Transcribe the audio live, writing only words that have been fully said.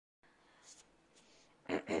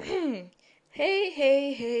Hey,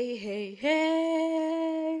 hey, hey, hey,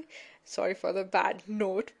 hey. Sorry for the bad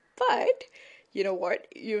note, but you know what?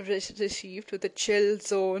 You've received with the Chill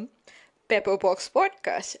Zone Pepperbox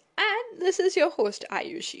podcast, and this is your host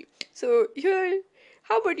Ayushi. So,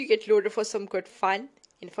 how about you get loaded for some good fun,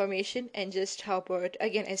 information, and just how about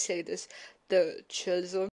again I say this, the Chill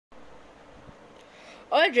Zone.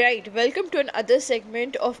 Alright, welcome to another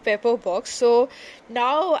segment of Pepper Box. So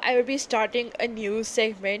now I will be starting a new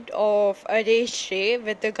segment of Array Shrey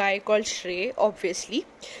with a guy called Shrey, obviously.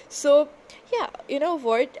 So yeah, you know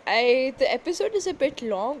what? The episode is a bit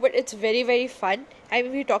long, but it's very fun. I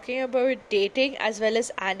will be talking about dating as well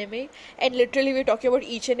as anime, and literally we're talking about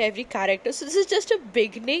each and every character. So this is just a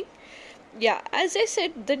beginning. Yeah, as I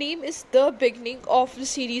said, the name is the beginning of the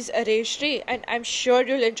series Arranged, and I'm sure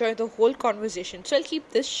you'll enjoy the whole conversation. So I'll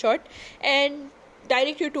keep this short and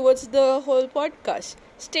direct you towards the whole podcast.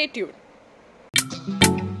 Stay tuned.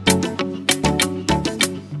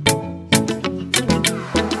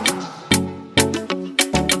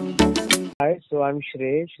 Hi, so I'm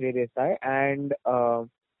Shrey Desai, and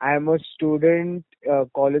I'm a student,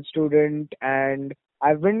 college student, and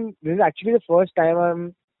this is actually the first time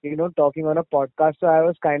I'm, talking on a podcast, so I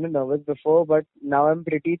was kind of nervous before, but now I'm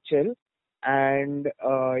pretty chill. And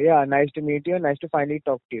yeah, nice to meet you, nice to finally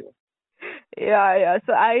talk to you. Yeah.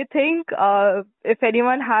 So I think if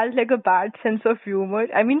anyone has like a bad sense of humor,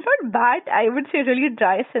 I mean not bad, I would say really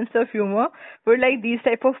dry sense of humor for like these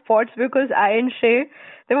type of pods because I and Shay,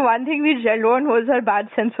 the one thing we gelled on was our bad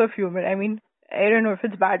sense of humor. I mean, I don't know if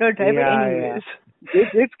it's bad or dry, but Yeah. anyways.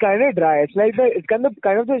 It's kind of dry. It's like it's kind of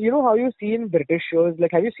the how you see in British shows.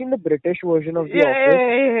 Like, have you seen the British version of The Office?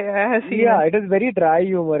 I have seen Yeah, it. it is very dry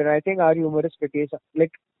humor, and I think our humor is pretty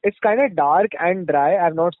like it's kind of dark and dry.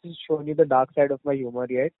 I've not shown you the dark side of my humor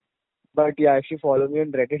yet, but yeah, if you follow me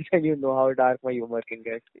on Reddit, then you know how dark my humor can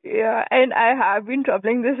get. Yeah, and I have been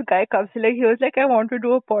troubling this guy Kapsil. Like he was like, I want to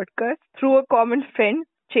do a podcast through a common friend,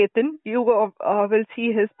 Chetan. You will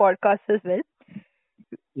see his podcast as well.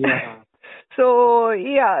 Yeah. So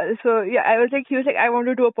yeah, I was like, he was like, I want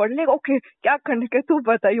to do a podcast. Like, okay, क्या करने का तू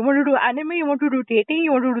बता. You want to do anime? You want to do dating?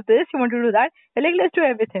 You want to do this? You want to do that? I'm like, let's do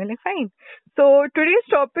everything. I'm like, fine. So today's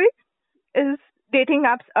topic is dating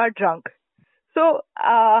apps are drunk. So,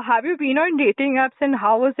 have you been on dating apps and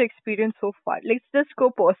how was the experience so far? Let's just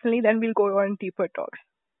go personally, then we'll go on deeper talks.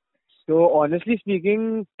 So honestly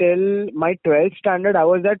speaking, till my 12th standard, I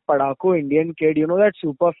was that Padaku Indian kid. You know that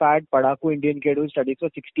super fat Padaku Indian kid who studies for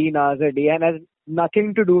 16 hours a day and has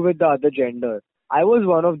nothing to do with the other gender. I was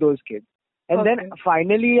one of those kids. And then Okay.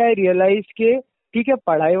 finally I realized कि ठीक है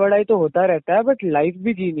पढ़ाई वढ़ाई तो होता रहता है but life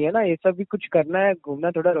भी जीनी है ना ये सब भी कुछ करना है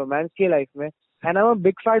घूमना थोड़ा रोमांस की लाइफ में and I am a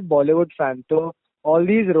big fat Bollywood fan तो all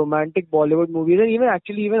these romantic Bollywood movies and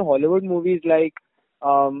even Hollywood movies like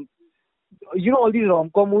all these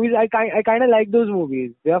rom-com movies. I kind of like those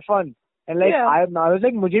movies. They are fun. And like Yeah. I was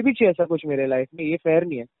like मुझे भी चाहिए ऐसा कुछ मेरे life में ये fair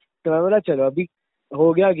नहीं है तो मैं बोला चलो अभी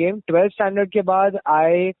हो गया गेम 12th स्टैंडर्ड के बाद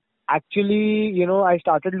I actually I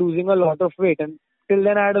started losing a lot of weight and till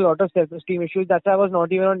then I had a lot of self-esteem issues. That's why I was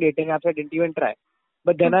not even on dating apps. I didn't even try.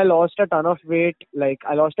 But then I lost a ton of weight. Like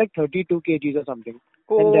I lost like 32 kgs or something.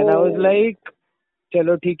 And then I was Oh. like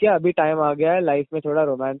चलो ठीक है अभी time आ गया है life में थोड़ा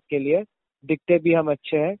romance के लिए दिखते भी हम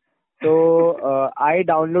अच्छे हैं तो I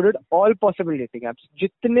downloaded all possible dating apps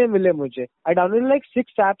जितने मिले मुझे I downloaded like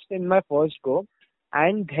 6 apps in my first go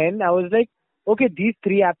and then I was like okay these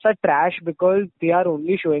 3 apps are trash because they are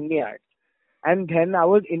only showing me ads and then I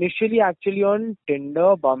was initially actually on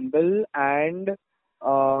Tinder, Bumble and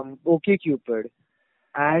OkCupid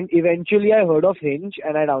and eventually I heard of Hinge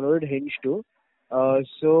and I downloaded Hinge too.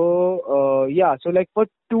 So like for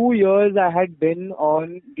 2 years I had been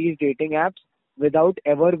on these dating apps without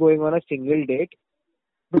ever going on a single date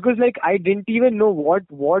because like I didn't even know what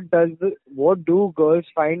do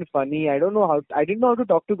girls find funny. I didn't know how to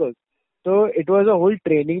talk to girls. So it was a whole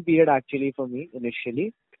training period actually for me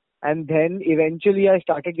initially. And then eventually I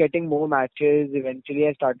started getting more matches. Eventually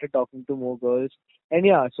I started talking to more girls. And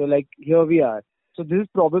yeah, so like here we are. So this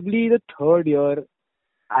is probably the third year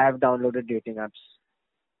I have downloaded dating apps,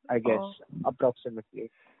 I guess, Oh. approximately.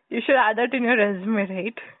 You should add that in your resume,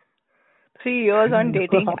 right? 3 years on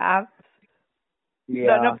dating apps.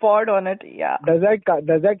 Done a Yeah. pod on it. Yeah. Does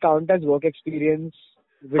that count as work experience?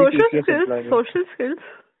 Will Social TCS skills. employ me? Social skills.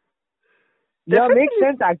 Yeah, makes Definitely.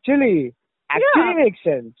 sense actually. Yeah. Actually makes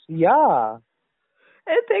sense. Yeah.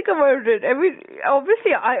 And think about it. I mean,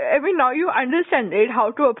 obviously, I mean, now you understand it, how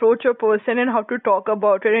to approach a person and how to talk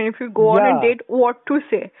about it, and if you go on a Yeah. date, what to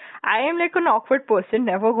say. I am like an awkward person,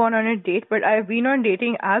 never gone on a date, but I've been on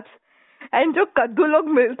dating apps, And जो कद्दू लोग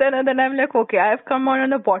मिलते हैं ना, then I'm like, okay, I've come on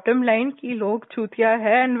the bottom line कि लोग चूतिया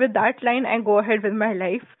है, and with that line I go ahead with my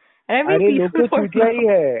life and I've been अरे लोग peaceful तो for चूतिया now. ही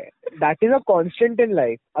है. That is a constant in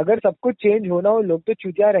life. अगर सब कुछ चेंज होना हो, लोग तो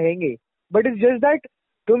चूतिया रहेंगे. बट इट्स जस्ट दैट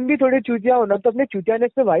तुम भी थोड़े चूतिया हो ना, तो अपने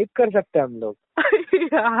चूतियानेस पे वाइब कर सकते हैं हम लोग.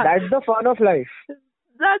 Yeah. That's the fun of life.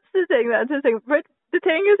 That's the thing, that's the thing. But the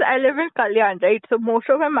thing is, I live in Kalyan, right? So most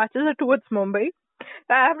of my matches are towards Mumbai.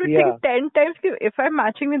 I have to Yeah. think 10 times if I'm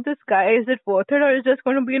matching with this guy, is it worth it or is it just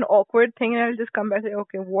going to be an awkward thing and I'll just come back and say,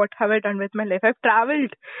 okay, what have I done with my life? I've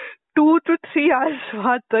traveled 2 to 3 hours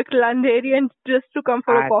Vatak, Landeri, and just to come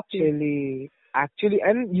for a coffee. Actually,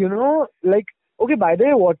 and you know, like, okay, by the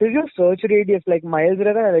way, what is your search radius? Like miles,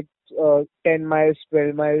 रहता है, like 10 miles,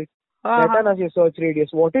 12 miles. रहता ना your search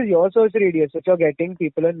radius. What is your search radius if you're getting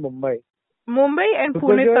people in Mumbai? Mumbai and Because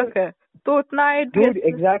Pune you're- तक है. तो उतना I Dude, guess.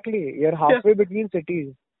 exactly. You're halfway between cities.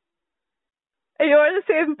 You're the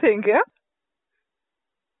same thing, yeah?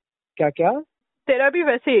 क्या? तेरा भी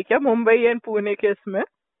वैसे ही क्या, Mumbai and Pune के इसमें?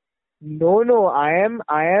 No. I am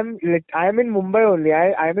in Mumbai only.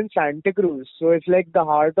 I am in Santa Cruz, so it's like the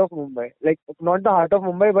heart of Mumbai. Like not the heart of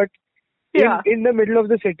Mumbai, but Yeah. in the middle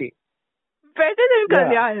of the city. Better than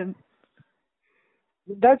Yeah. Kalyan.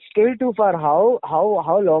 That's still too far.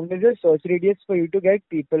 How long is the search radius for you to get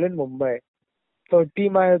people in Mumbai? 30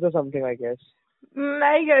 miles or something, I guess.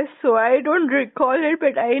 I guess so. I don't recall it,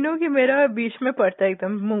 but I know कि मेरा बीच में पड़ता है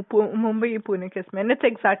एकदम मुंबई पुणे के इसमें. And it's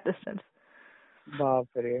exact distance. बाप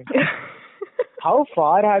रे. How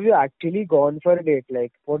far have you actually gone for a date?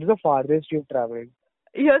 Like, what is the farthest you've traveled?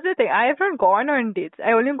 Here's the thing. I have not gone on dates.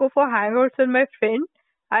 I only go for hangouts with my friend.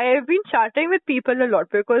 I have been chatting with people a lot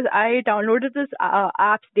because I downloaded this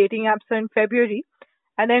dating apps in February,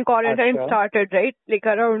 and then quarantine Achha. started, right? Like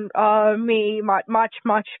around May, March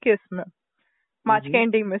के इसमें. March के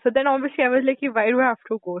ending में. So then obviously I was like, why do I have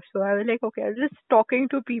to go? So I was like, okay, I'm just talking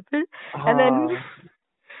to people, and then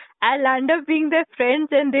I'll end up being their friends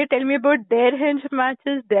and they tell me about their Hinge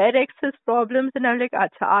matches, their exes problems, and I'm like,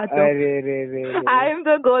 acha, aaj I'm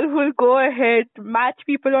the girl who'll go ahead, match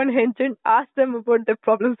people on Hinge and ask them about their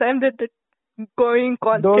problems. I'm the going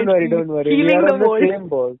constantly Don't worry. healing the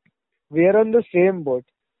world. We are on the same boat.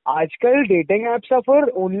 आजकल dating apps are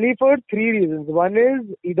only for 3 reasons. One is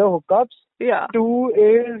either hookups. Yeah. 2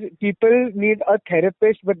 is people need a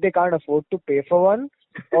therapist but they can't afford to pay for one.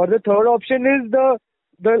 Or the third option is the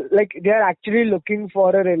like they are actually looking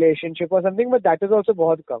for a relationship or something, but that is also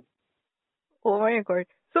बहुत कम. Oh my god.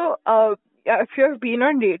 So, if you've been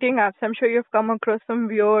on dating apps, I'm sure you've come across some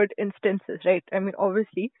weird instances, right? I mean,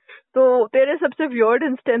 obviously. So, there is सबसे weird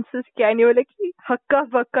instances क्या नहीं हो, like हक्का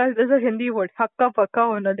बक्का, there's a Hindi word, हक्का बक्का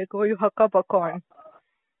होना, like वो you हक्का बक्का on.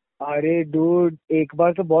 अरे dude, एक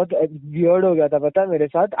बार तो बहुत weird हो गया था, पता है मेरे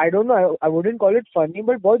साथ. I don't know, I wouldn't call it funny,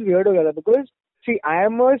 but बहुत weird हो गया था because see, I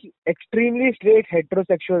am a extremely straight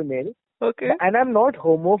heterosexual male. Okay. And I'm not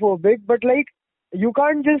homophobic, but like, you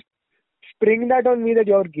can't just spring that on me that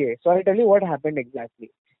you're gay. So I'll tell you what happened exactly.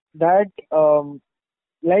 That,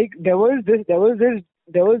 like, there was this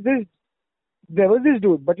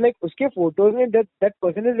dude, but like, uske photos mein that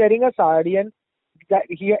person is wearing a sari and that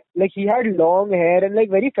he had long hair and like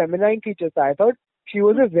very feminine features. So I thought she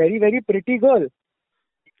was a very, very pretty girl.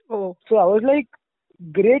 Oh. So I was like,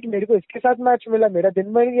 great, मेरे को इसके साथ match मिला, मेरा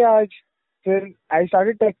दिन बन गया आज. फिर I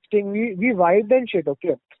started texting, we vibed and shit,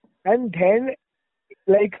 okay. And then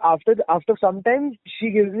like after some time she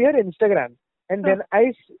gives me her Instagram and then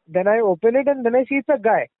I open it and then I see it's a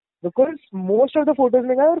guy because most of the photos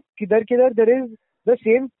में और किधर there is the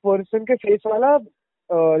same person के face वाला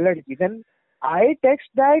लड़की. Then I text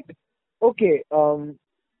that, okay,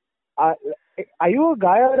 are you a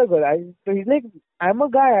guy or a girl? So he's like, I'm a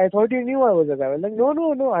guy. I thought you knew I was a guy. I was like,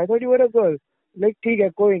 no. I thought you were a girl. Like, ठीक है,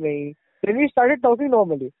 कोई नहीं. Then we started talking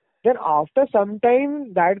normally. Then after some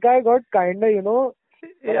time, that guy got kinda, you know,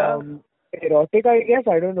 erotic, I guess.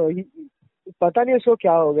 I don't know. पता नहीं उसको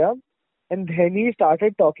क्या हो गया. And then he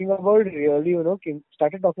started talking about really, you know,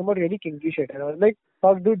 really kinky shit. And I was like,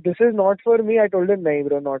 fuck, dude, this is not for me. I told him, nahi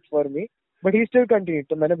bro, not for me. But he still continued.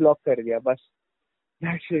 So मैंने block कर दिया, बस.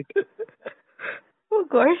 That's it. Oh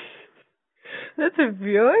gosh. That's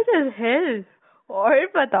weird as hell. और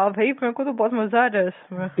बता भाई, मेरे को तो बहुत मजा आ रहा है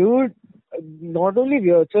इसमें. Dude, not only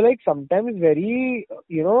weird, so like sometimes very,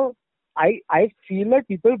 you know, I feel that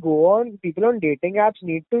people on dating apps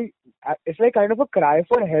need to, it's like kind of a cry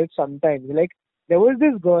for help sometimes. Like, there was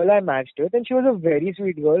this girl I matched with and she was a very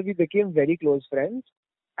sweet girl. We became very close friends.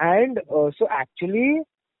 And so actually,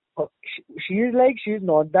 she's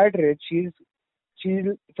not that rich. She's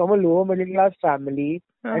from a lower middle class family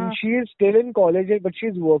and she is still in college, but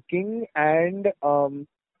she's working and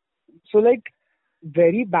So like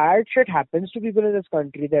very bad shit happens to people in this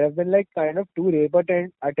country. There have been like kind of 2 rape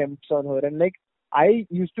attempts on her, and like I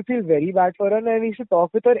used to feel very bad for her, and I used to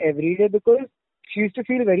talk with her every day because she used to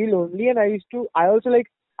feel very lonely, and I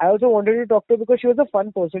also wanted to talk to her because she was a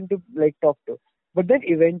fun person to like talk to. But then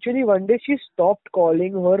eventually one day she stopped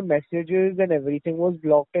calling, her messages and everything was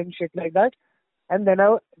blocked and shit like that. And then I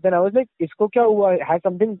was like, इसको क्या हुआ? Has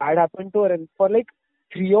something bad happened to her? And for like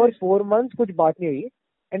 3 or 4 months, कुछ बात नहीं हुई.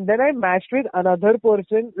 And then I matched with another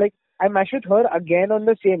person. Like I matched with her again on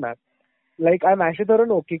the same app. Like I matched with her on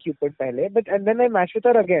OkCupid पहले, and then I matched with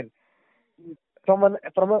her again from a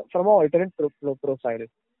alternate profile.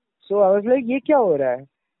 So I was like, ये क्या हो रहा है?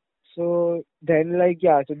 So then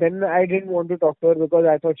so then I didn't want to talk to her because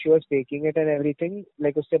I thought she was faking it and everything.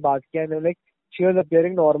 Like उससे बात किया and like she was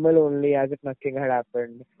appearing normal only as if nothing had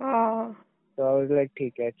happened. Oh. So I was like,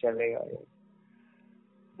 ठीक है चलेगा.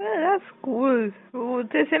 Well, that's cool. So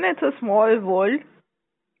isn't it a small world?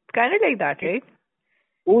 Kind of like that, right?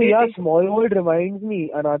 Oh yeah, small world reminds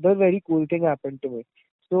me. Another very cool thing happened to me.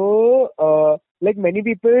 So like many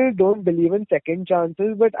people don't believe in second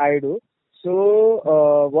chances, but I do.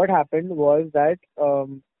 So what happened was that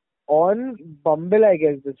on Bumble, I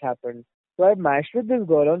guess this happened. So I matched with this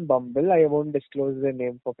girl on Bumble. I won't disclose the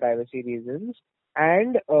name for privacy reasons.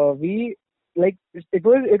 And we like it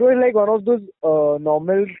was like one of those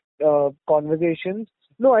normal conversations.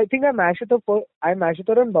 No, I think I matched with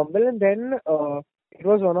her on Bumble, and then it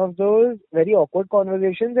was one of those very awkward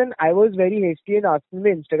conversations, and I was very hasty in asking the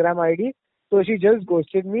Instagram ID. So she just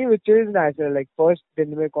ghosted me, which is natural. Like first,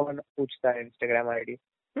 दिन में कौन पूछता है Instagram ID.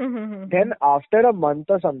 Then after a month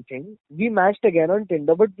or something, we matched again on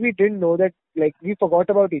Tinder, but we didn't know that, like, we forgot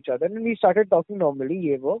about each other and we started talking normally,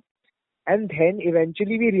 ye wo. And then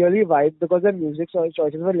eventually we really vibed because our music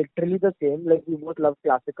choices were literally the same. Like we both love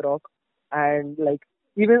classic rock and like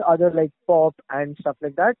even other like pop and stuff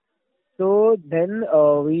like that. So then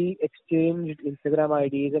we exchanged Instagram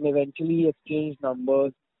IDs and eventually exchanged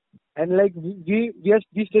numbers. And like we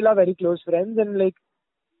still are very close friends, and like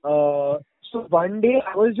so one day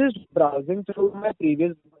I was just browsing through my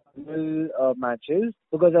previous matches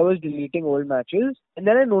because I was deleting old matches, and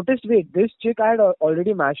then I noticed, wait, this chick I had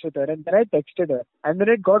already matched with her, and then I texted her, and then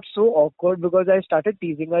it got so awkward because I started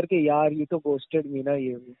teasing her कि यार you तो ghosted me ना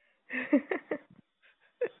ये.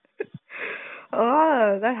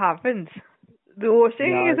 Oh, that happens. The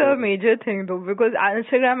ghosting is a major thing though, because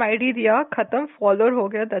Instagram ID diya, khatam, follower ho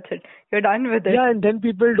gaya, that's it. You're done with it. Yeah, and then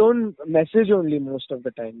people don't message only most of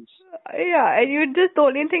the times. Yeah, and the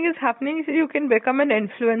only thing is happening is you can become an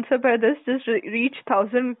influencer by this, just reach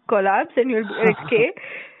 1,000 collabs and you'll be like, okay,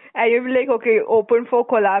 and you'll be like, okay, open for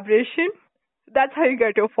collaboration. That's how you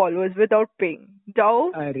get your followers without paying.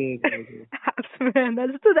 Jao. That's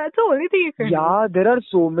the only thing you can do. Yeah, there are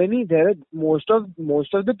so many. Most of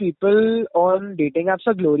the people on dating apps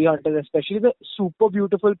are glory hunters, especially the super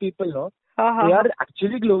beautiful people. No, they are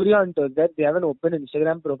actually glory hunters. That they have an open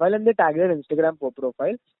Instagram profile and they tag their Instagram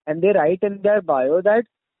profile and they write in their bio that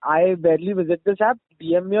I barely visit this app.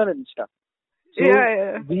 DM me on Insta. So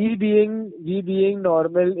yeah. we being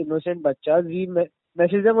normal innocent bachas, we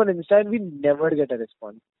message them on Insta and we never get a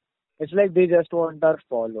response. It's like they just want our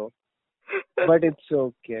follow. But it's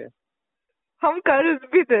okay. हम कर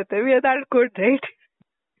भी देते. We are that good, right?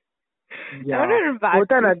 Yeah.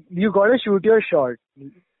 You gotta shoot your shot.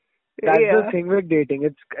 That's the thing with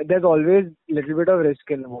dating. There's always a little bit of risk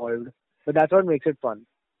involved. But that's what makes it fun.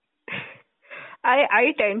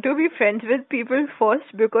 I tend to be friends with people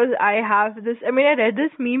first because I have this, I read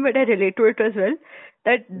this meme but I relate to it as well,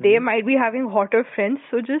 that they might be having hotter friends,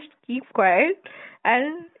 so just keep quiet.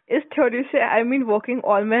 And इस theory से working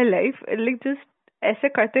all my life, like just ऐसे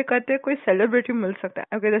करते करते कोई celebrity मिल सकता है.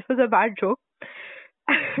 Okay, this was a bad joke.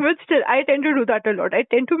 But still, I tend to do that a lot. I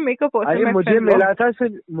tend to make a person my friend.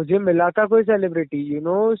 मुझे मिला था कोई celebrity, you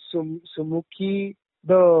know, Sumukhi,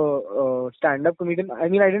 the stand-up comedian. I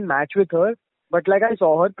didn't match with her, but like I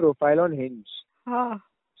saw her profile on Hinge.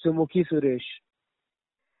 Sumukhi Suresh.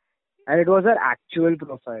 And it was her actual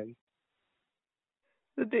profile.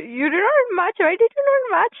 You did not match? Why did you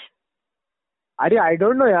not match? I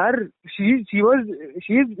don't know, yaar. She's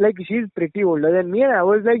pretty older than me, and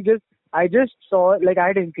I just saw, like, I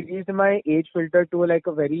had increased my age filter to like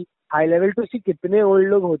a very high level to see kitne old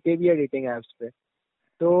log hote bhi hai dating apps pe.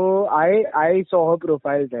 So I saw her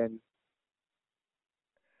profile then.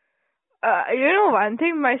 You know one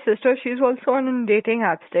thing, my sister, she's also on dating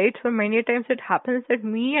apps, right? So many times it happens that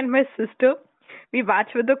me and my sister, we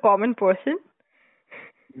match with a common person.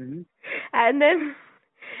 Mm-hmm. And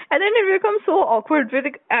And then it becomes so awkward with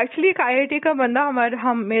actually एक IIT का बंदा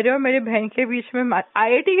मेरे और मेरे बहन के बीच में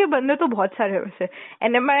IIT के बंदे तो बहुत सारे हैं वैसे,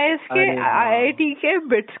 NMIS के, अरे हाँ IIT के,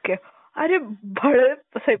 बिट्स के, अरे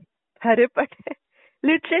बड़े भरे पड़े,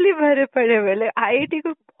 लिटरली भरे पड़े वाले IIT को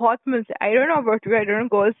बहुत मिलते हैं. I don't know about you, I don't know,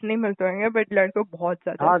 girls नहीं मिलते होंगे बट लड़कों बहुत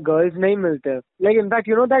ज्यादा. हाँ गर्ल्स नहीं मिलते. Like in fact,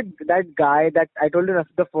 you know that guy that I told you,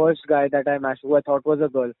 the first guy that I matched who I thought was a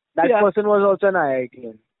girl, that Yeah. person was also an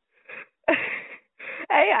IITian.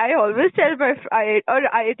 I always tell my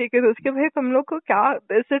IIT के दोस्त कि भाई तुम लोग को क्या,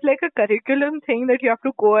 is it like a curriculum thing that you have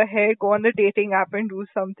to go ahead, go on the dating app and do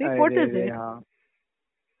something? What is it? हाँ.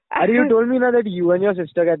 Are you told me now that you and your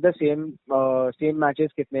sister get the same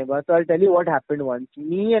matches कितने बार? So I'll tell you what happened once.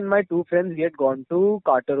 Me and my two friends, we had gone to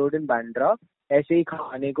Carter Road in Bandra, ऐसे ही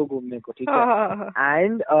खाने को घूमने को, ठीक है?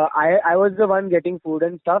 And I was the one getting food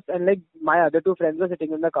and stuff, and like my other two friends were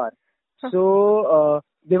sitting in the car. So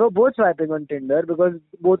they were both swiping on Tinder because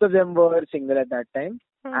both of them were single at that time.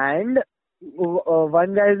 And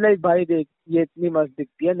one guy is like, भाई देख ये इतनी मस्त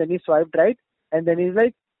दिखती है, and then he swiped right, and then he's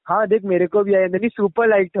like, हाँ देख मेरे को भी है, and then he super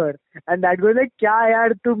liked her, and that goes like क्या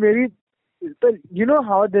यार तू मेरी, so you know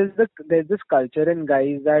how there's this culture in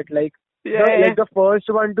guys that like like the first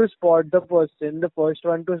one to spot the person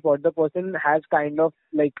has kind of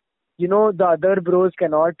like, you know, the other bros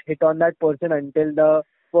cannot hit on that person until the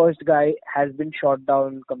first guy has been shot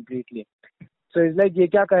down completely. So it's like ये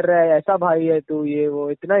क्या कर रहा है, ऐसा भाई है तू, ये वो,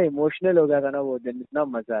 इतना इमोशनल हो गया था ना वो दिन, इतना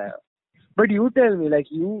मजा आया. But you tell me, like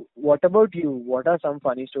what about you? What are some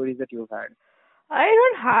funny stories that you've had? I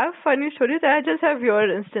don't have funny stories. I just have weird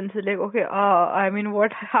instances. Like, okay, I mean,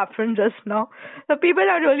 what happened just now? The people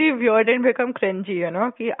are really weird and become cringy, you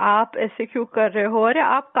know, कि आप ऐसे क्यों कर रहे हो? अरे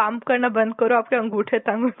आप काम करना बंद करो, आपके अंगूठे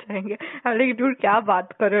तंग हो जाएंगे. I'm like, dude, क्या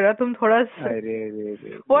बात कर रहे हो? तुम थोड़ा.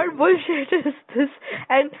 What bullshit is this?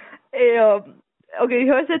 And okay,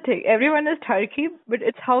 here's the thing. Everyone is turkey, but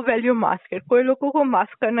it's how well you mask it. कोई लोगों को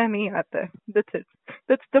mask करना नहीं आता है. That's it.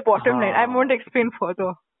 That's the bottom line. I won't explain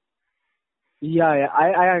further. Yeah,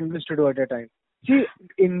 I understood what you're trying. See,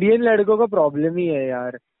 Indian लड़कों का problem ही है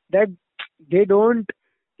यार, that they don't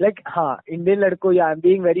like, हाँ, Indian लड़कों, yeah, I'm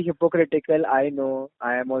being very hypocritical. I know,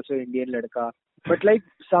 I am also Indian लड़का, but like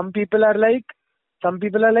some people are like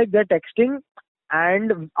they're texting,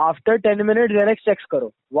 and after 10 minutes they're like, sex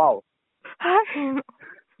karo. Wow.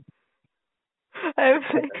 And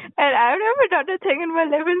I've never done a thing in my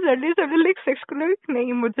life, and suddenly something like sex को like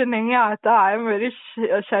नहीं, मुझे नहीं आता. I am very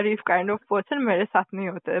sharif kind of person. मेरे साथ नहीं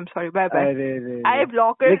होता. I'm sorry, bye bye. I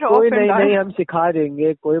block it off. कोई नहीं, हम सिखा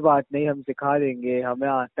देंगे, कोई बात नहीं, हम सिखा देंगे, हमें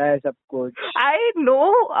आता है सब कुछ. I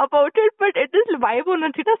know about it, but it is vibe होना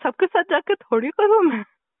चाहिए ना, सबके साथ जाके थोड़ी करूँ मैं.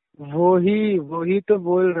 वही तो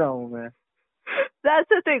बोल रहा हूँ मैं. That's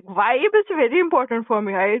the thing. Vibe is very important for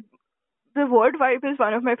me. The word vibe is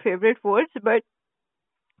one of my favorite words, but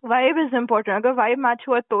vibe is important. अगर vibe match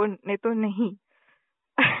हुआ तो नहीं तो नहीं.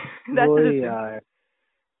 That's the thing. यार.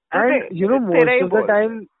 And you know, most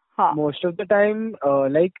of the time,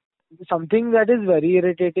 like something that is very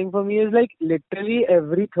irritating for me is like literally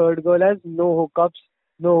every third girl has no hookups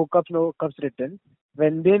written,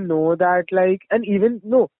 when they know that like, and even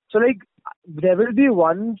no, so like there will be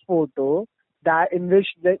one photo that in which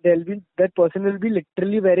that person will be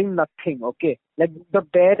literally wearing nothing, okay, like the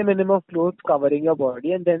bare minimum of clothes covering your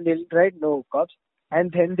body, and then they'll write no hookups,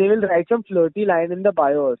 and then they will write some flirty line in the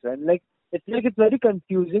bio also, and like it's very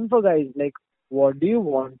confusing for guys. Like, what do you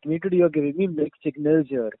want me to do? You're giving me mixed signals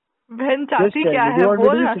here. बहन चाहती क्या है,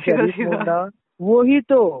 बोल ना सीधा. वही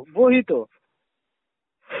तो.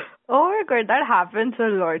 Oh my god, that happens a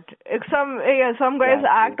lot. Some guys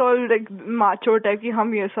act all like macho type कि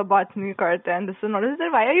हम ये सब बात नहीं करते, and this is not.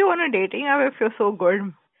 Why are you on a dating app if you're so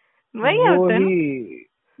good? वही होता है.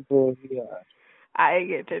 I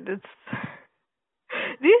get it.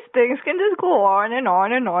 These things can just go on and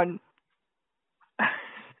on and on.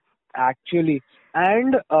 Actually,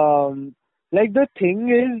 and like the thing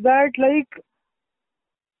is that like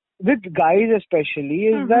with guys especially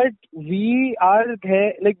is that we are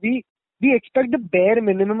there, like we expect the bare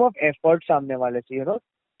minimum of effort सामने वाले से, you know,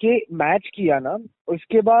 कि match किया ना,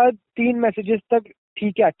 उसके बाद 3 messages तक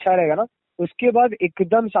ठीक है, अच्छा रहेगा ना, उसके बाद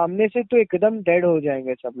एकदम सामने से तो एकदम डेड हो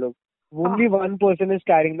जाएंगे सब लोग. Only one person is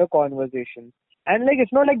carrying the conversation, and like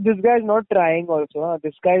it's not like this guy is not trying also.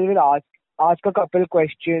 This guy will ask a couple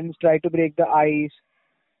questions, try to break the ice,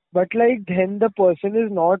 but like then the person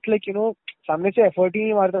is not like, you know, सामने से effort ही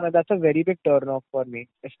नहीं मारता ना. That's a very big turn off for me,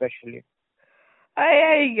 especially.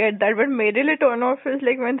 I get that, but मेरे लिए turn off is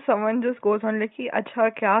like when someone just goes on like कि अच्छा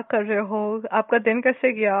क्या कर रहे हो, आपका दिन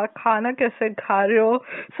कैसे गया, खाना कैसे खा रहे हो,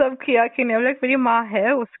 सब किया कि नहीं. Like मेरी माँ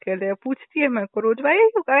है उसके लिए पूछती है मेरे को रोज. Why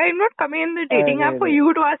I'm not coming in the dating अरे app for रे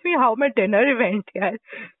you to ask me how my dinner went यार.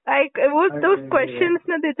 Like those अरे रे questions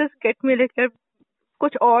ना they just get me like यार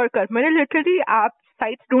कुछ और कर. मैंने लिटरली ऐप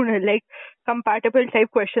साइट्स ढूंढे लाइक कंपैटिबल टाइप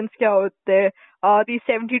क्वेश्चंस क्या होते हैं, दी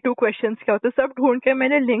 72 क्वेश्चंस क्या होते हैं, सब ढूंढ के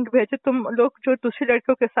मैंने लिंक भेजे. तुम लोग जो दूसरी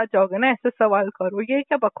लड़कियों के साथ जाओगे ना ऐसे सवाल करो, ये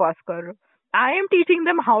क्या बकवास कर रहे हो. I am teaching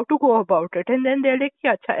them how to go about it and then they like कि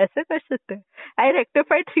अच्छा ऐसे कर सकते हैं. आई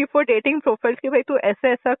रेक्टिफाइड 3-4 डेटिंग प्रोफाइल्स कि भाई तू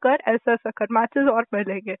ऐसे ऐसा कर, मैचेस और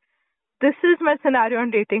मिलेंगे. This is my scenario on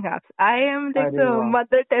dating apps. I am like अरे the वाह.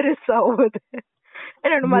 Mother Teresa over there. I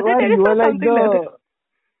don't know, Mother You Teresa are or like something like that. the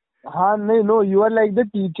हाँ नहीं no, you are like the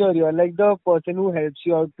teacher, you are like the person who helps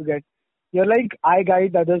you out to get. You're like I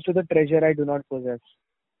guide others to the treasure I do not possess.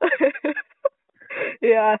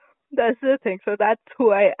 Yeah, that's the thing. So that's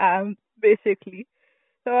who I am basically.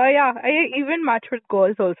 So yeah, I even match with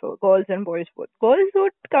girls also, girls and boys both. Girls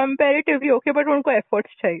would comparatively okay, but उनको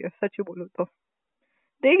efforts चाहिए सच बोलो तो.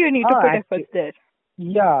 There you need to हाँ put actually efforts there.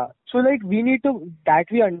 yeah, so like we need to, that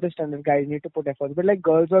we understand that guys need to put effort, but like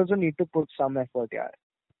girls also need to put some effort यार,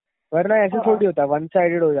 वरना ऐसे थोड़ी होता है, one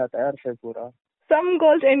sided हो जाता है यार फिर पूरा. Some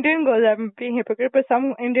girls, Indian girls, I'm being hypocrite, but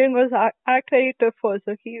some Indian girls act very tough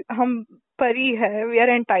also कि हम परी है, we are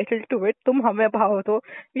entitled to it, तुम हमें भाव दो,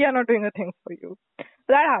 we are not doing a thing for you.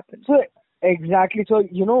 That happens. So exactly, so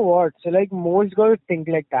you know what, so like most girls think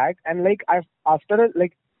like that, and like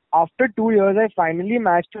after 2 years I finally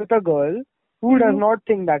matched with a girl who does not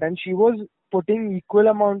think that, and she was putting equal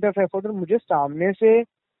amount of effort और मुझे सामने से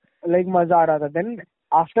like मजा आ रहा था. Then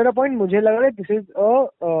after a point मुझे लगा this is a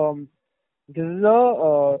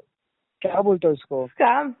क्या बोलते हैं उसको,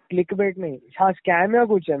 Scam. क्लिक बेट नहीं, हाँ स्कैम या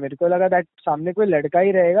कुछ है. मेरे को लगा दैट सामने कोई लड़का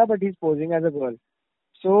ही रहेगा but he is posing as a girl.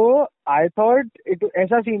 So I thought it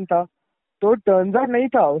ऐसा सीन था. तो टर्न्स आउट नहीं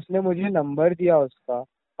था. उसने मुझे नंबर दिया उसका,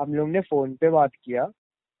 हम लोग ने फोन पे बात किया,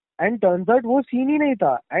 एंड टर्न्स आउट वो सीन ही नहीं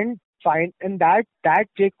था. And fine and that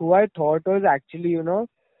chick who I thought was actually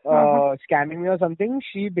scamming me or something,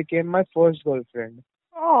 she became my first girlfriend.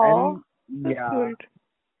 Oh, And that's yeah, good.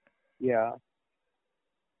 yeah.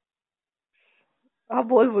 हाँ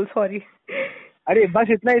बोल sorry. अरे बस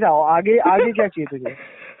इतना ही था. आगे आगे क्या चाहिए तुझे?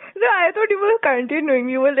 No, I thought you were continuing.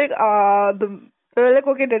 You were like, you were like,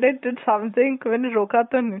 okay, did something? मैंने रोका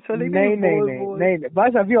तो नहीं. So like, नहीं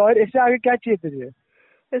बस अभी और इससे आगे क्या चाहिए तुझे?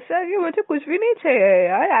 इससे आगे मुझे कुछ भी नहीं चाहिए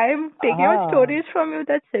यार. I am taking out stories from you.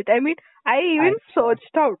 That's it. I mean, I even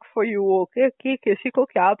searched out for you. Okay, कि किसी को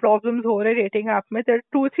क्या problems हो रहे dating app में. There are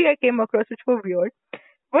 2-3 I came across which were weird.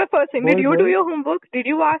 But first thing, did you do your homework? Did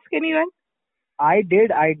you ask anyone? I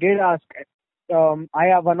did ask.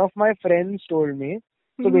 One of my friends told me.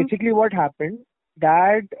 So basically what happened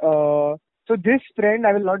that so this friend,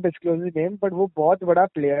 I will not disclose his name, but वो बहुत बड़ा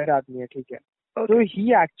player आदमी है, ठीक है. So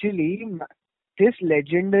he actually, this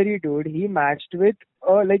legendary dude, he matched with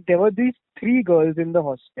like there were these 3 girls in the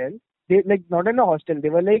hostel. They like not in a hostel, they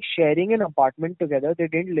were like sharing an apartment together. They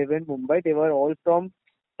didn't live in Mumbai. They were all from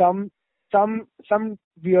some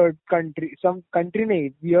weird country,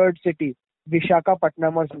 weird city,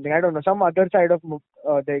 Vishakhapatnam or something. I don't know, some other side of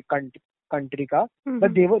the country ka.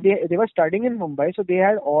 But they were studying in Mumbai, so they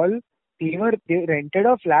rented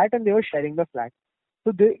a flat and they were sharing the flat.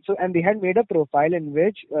 And they had made a profile in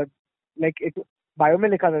which like it bio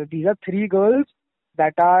mein likha tha, these are 3 girls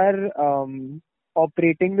that are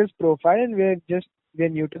operating this profile, and we're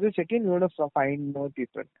new to the city and we want to find more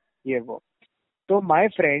people. Yeah, wo. So my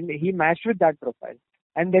friend, he matched with that profile,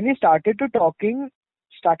 and then he started talking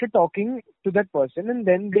to that person, and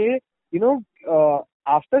then they,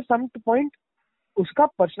 after some point, uska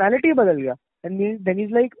personality badal gaya, and then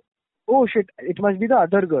he's like, oh shit, it must be the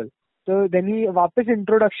other girl. So then he वापस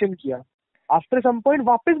introduction किया. After some point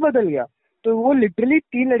वापस बदल गया. तो वो literally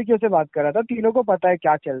 3 लड़कियों से बात कर रहा था. तीनों को पता है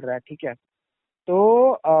क्या चल रहा है, ठीक है. तो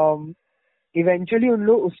eventually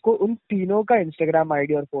उसको उन तीनों का Instagram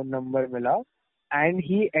ID और phone number मिला, and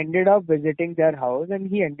he ended up visiting their house and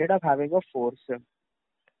he ended up having a foursome.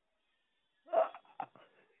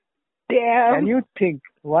 Damn. Can you think?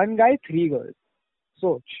 1 guy, 3 girls.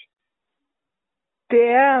 Soch.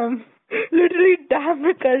 Damn. Literally damn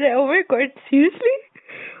because oh my god, seriously?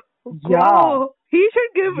 Yeah. Wow. He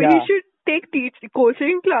should take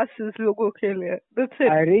coaching classes लोगों के लिए. That's it.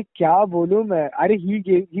 अरे क्या बोलूं मैं. अरे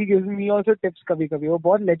he gives me also tips कभी-कभी. वो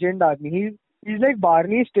बहुत legend आदमी. He's like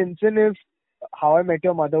Barney Stinson if How I Met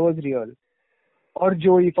Your Mother was real, or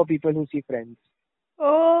Joey for people who see Friends.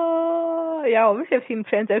 Oh yeah, obviously I've seen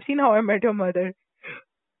Friends. I've seen How I Met Your Mother.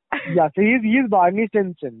 Yeah, so he's Barney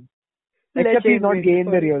Stinson. Except he's not gay in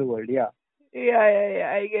the real world, yeah. Yeah,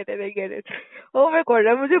 I get it. Oh my god,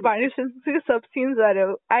 अब मुझे बानी सिंह से सब scenes आ रहे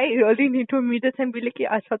हो. I really need to meet this and be like,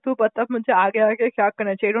 अच्छा तू बता मुझे आगे क्या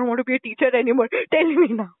करना चाहिए. I don't want to be a teacher anymore. Tell me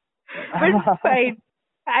now. But fine.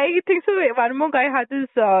 I think so. One more guy had this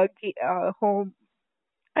home.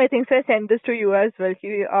 I think so. I sent this to you as well.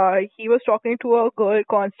 He was talking to a girl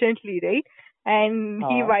constantly, right? And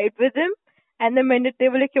he vibed with him. And the minute they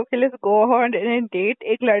were like, okay, let's go on a date,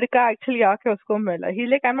 एक लड़का actually आके उसको मिला. He's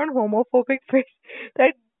like, I'm not homophobic, but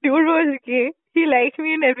that dude was gay. He liked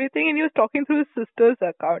me and everything, and he was talking through his sister's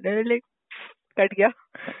account. And I was like, cut गया,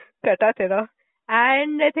 कटा तेरा.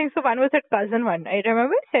 And I think so. One was that cousin one. I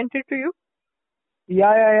remember I sent it to you. Yeah,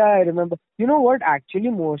 I remember. You know what? Actually,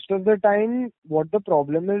 most of the time, what the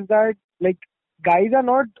problem is that, like, guys are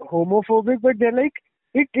not homophobic, but they're like,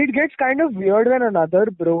 it gets kind of weird when another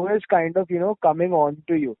bro is kind of, coming on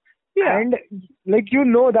to you. Yeah. And, like,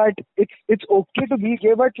 that it's okay to be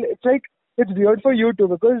gay, but it's like, it's weird for you too,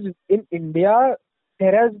 because in India,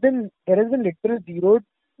 there has been literally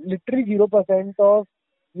 0% of,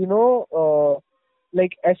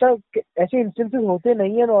 like ऐसे instances होते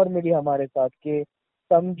नहीं है normally हमारे साथ कि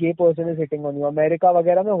some gay person is hitting on you. America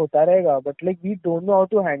वगैरह में होता रहेगा, but like we don't know how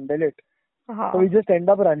to handle it. So we just end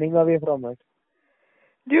up running away from it.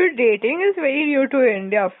 Dude, dating is very new to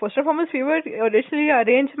India. First and foremost, we were originally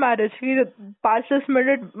arranged marriage. कि 5-10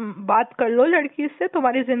 minute बात कर लो लड़की से,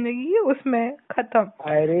 तुम्हारी जिंदगी उसमें खत्म.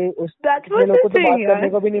 अरे उसके लोगों को तो बात करने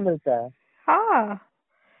को भी नहीं मिलता है. हाँ.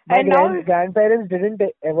 My grandparents didn't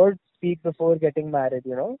ever speak before getting married,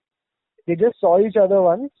 They just saw each other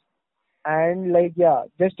once and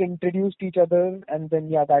just introduced each other, and then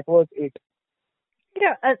that was it.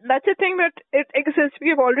 Yeah, and that's the thing that it exists. We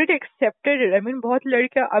have already accepted it. I mean, बहुत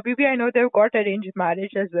लड़कियां अभी भी I know they've got arranged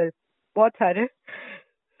marriage as well. बहुत सारे.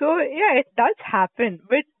 So yeah, it does happen.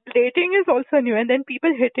 But dating is also new, and then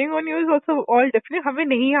people hitting on you is also all different. हमें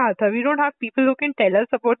नहीं आता. We don't have people who can tell us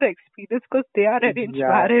about the experience because they are arranged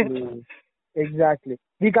marriage. Exactly.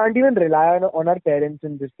 We can't even rely on our parents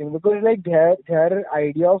in this thing, because like their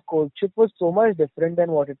idea of courtship was so much different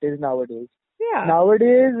than what it is nowadays. Yeah.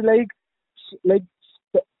 Nowadays, like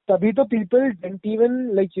तभी तो people didn't even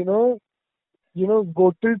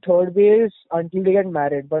go till third base until they get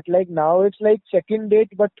married. But like now it's like second date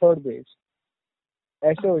but third base.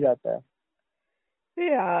 ऐसे हो जाता है.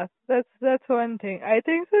 Yeah, that's one thing. I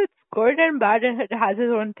think so it's good and bad, and it has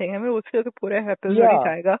its own thing. I mean, उसके तो पूरा episode ही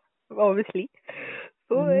जाएगा, obviously.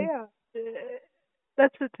 So yeah,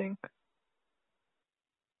 that's the thing.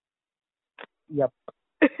 Yep.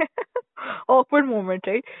 Awkward moment,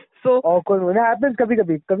 right? So awkward moment happens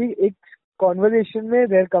कभी एक conversation में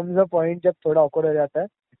there comes a point जब थोड़ा awkward हो जाता है,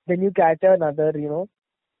 then you catch another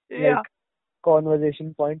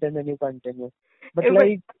conversation point and then you continue. But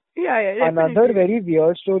another very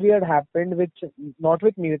weird story had happened, which not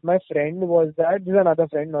with me, with my friend, was that this is another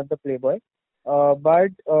friend, not the playboy.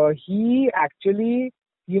 But he actually,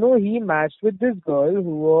 he matched with this girl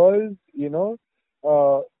who was, no,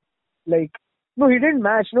 he didn't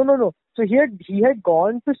match. No. So he had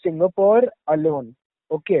gone to Singapore alone.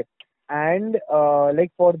 Okay. And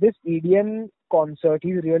for this EDM concert,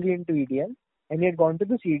 he's really into EDM. And he had gone to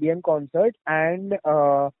this EDM concert, and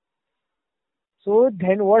so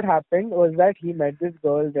then what happened was that he met this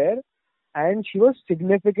girl there, and she was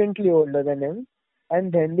significantly older than him.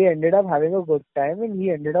 And then they ended up having a good time, and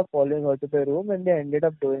he ended up following her to the room, and they ended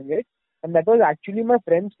up doing it. And that was actually my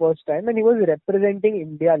friend's first time, and he was representing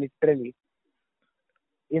India literally.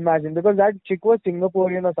 Imagine, because that chick was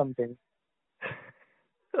Singaporean or something.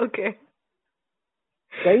 Okay.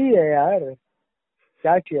 सही है यार,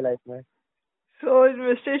 क्या चाहिए life में. So,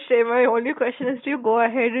 Mr. Shrey, my only question is, do you go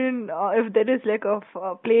ahead and if there is like a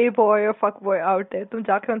playboy or fuckboy out there, तुम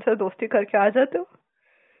जाके उनसे दोस्ती करके आ जाते हो?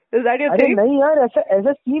 Is that your thing? अरे नहीं यार,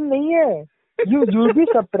 ऐसा सीन नहीं है. You'd be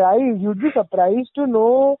surprised to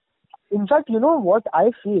know. In fact, you know what I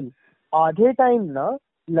feel? आधे टाइम ना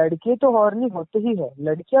लड़के तो हॉर्नी होते ही है,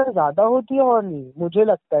 लड़कियां ज्यादा होती है हॉर्नी, मुझे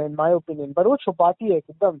लगता है, in my opinion. पर वो छुपाती है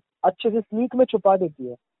एकदम अच्छे से, स्नीक में छुपा देती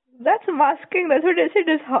है. That's masking. That's what I said.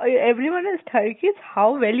 Is how everyone is turkey. It's how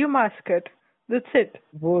well you mask it. That's it.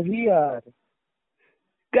 वही यार.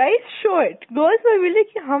 Guys, show it. Girls will be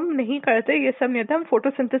like, हम नहीं करते ये सब नहीं होता, हम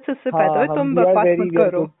photosynthesis से पैदा हुए, तुम बकवास मत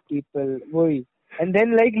करो. People, वही. And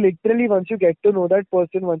then literally once you get to know that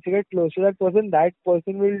person, once you get close to that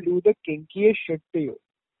person will do the kinkiest shit to you.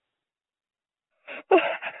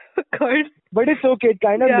 God. But it's okay. It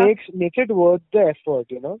kind of makes it worth the effort,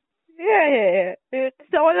 Yeah.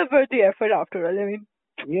 It's all about the effort after all. I mean,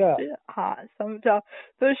 yeah. समझा.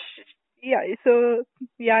 So Yeah, so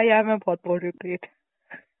मैं बहुत बोल रही हूँ, great.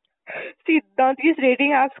 See, now these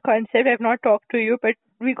rating apps concept, I've not talked to you, but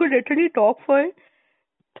we could literally talk for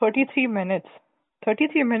 33 minutes.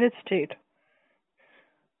 33 minutes straight.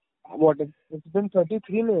 What? It's been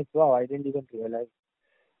 33 minutes. Wow, I didn't even realize.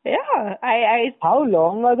 Yeah, I How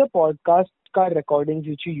long are the podcast recordings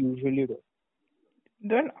which you usually do?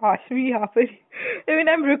 don't ask me half a, I mean,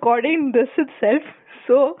 I'm recording this itself.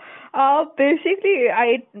 So, basically,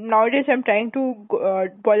 nowadays I'm trying to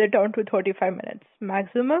boil it down to 35 minutes.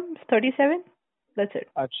 Maximum 37. That's it.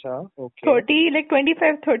 Acha, okay. 30, like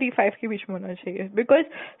 25, 35 के बीच में होना चाहिए. Because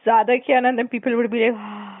ज़्यादा किया ना, then people would be like,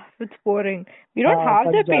 it's boring. We don't have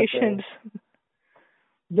थक the जाते हैं. patience.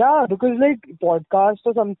 Yeah, because like podcast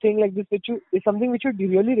or something like this, which you is something which you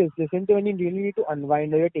really listen to when you really need to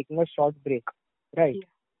unwind or you're taking a short break, right? Yeah.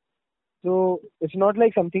 So it's not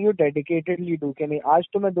like something you dedicatedly do. कि नहीं आज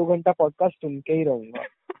तो मैं 2 घंटा podcast सुन के ही रहूँगा.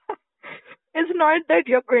 It's not that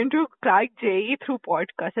you're going to crack JE through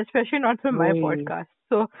podcast, especially not through my वही. podcast.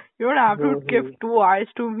 So you don't have to give वही. 2 hours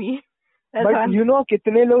to me. That's But one. you know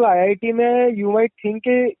कितने लोग IIT में you might think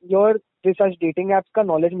कि your research dating apps का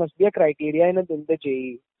knowledge must be a criteria in the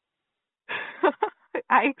JEE.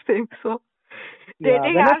 I think so. Yeah,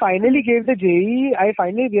 Dating when I apps, finally gave the JEE, I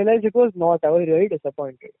finally realized it was not. I was really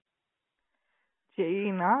disappointed.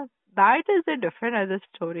 JE, na, that is a different other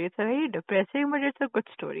story. It's a very depressing, but it's a good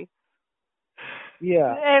story.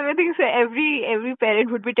 Yeah. Everything, so every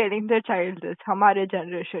parent would be telling their child this. हमारे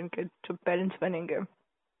generation के जो parents बनेंगे,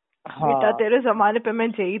 बेटा हाँ. तेरे जमाने पे मैं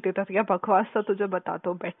JEE देता था, क्या बकवास था, तुझे बताता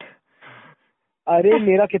हूँ, बैठ. अरे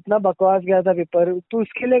मेरा कितना बकवास गया था पेपर. तू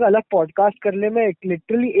उसके लिए एक अलग पॉडकास्ट कर ले. मैं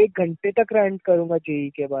लिटरली 1 घंटे तक रैंट करूंगा जेई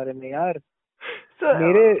के बारे में यार. So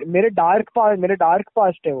मेरे डार्क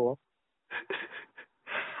पास्ट है वो.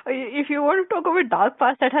 if you want to talk about dark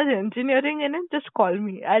past that has engineering in it, just call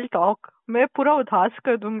me. I'll talk. मैं पूरा उदास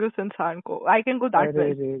कर दूंगी उस इंसान को. I can go that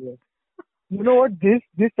well. अरे. You know what?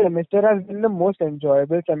 This semester has been the most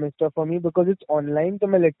enjoyable semester for me because it's online. तो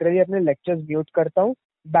मैं literally अपने lectures mute करता हूँ.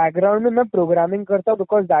 Background में मैं programming करता हूँ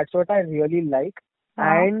because that's what I really like.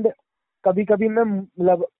 हाँ. And कभी-कभी मैं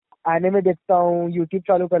मतलब anime देखता हूँ, YouTube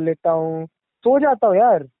चालू कर लेता हूँ, सो जाता हूँ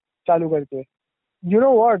यार चालू करके. You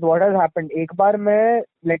know what has happened? एक बार मैं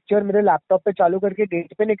lecture मेरे laptop पे चालू करके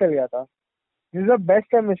date पे निकल गया था. This is the best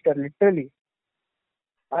semester, literally.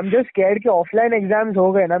 I'm just scared कि ऑफलाइन एग्जाम्स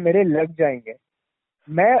हो गए ना मेरे लग जाएंगे.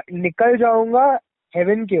 मैं निकल जाऊंगा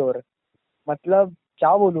हेवन की ओर. मतलब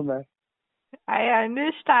क्या बोलूं मैं. I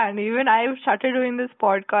understand. Even I've started doing this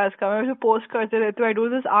podcast. मैं उसे post करते रहती हूँ. I do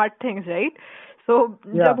this art things, right? So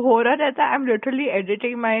Yeah. जब हो रहा रहता है, I'm literally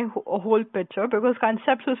editing my whole picture because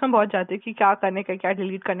concepts उसमें बहुत जाते हैं कि क्या करने का, क्या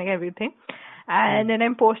delete करने का, everything. And then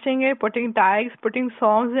I'm posting it, putting tags, putting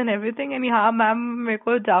songs and everything. And यहाँ मैम मेरे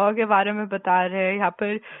को जावा के बारे में बता रहे हैं, यहाँ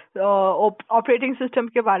पर ऑपरेटिंग सिस्टम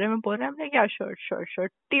के बारे में बोल रहे हैं. I'm like, yeah, sure.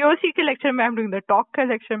 TOC के लेक्चर में I'm doing that. Talk के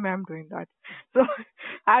लेक्चर में I'm doing that. So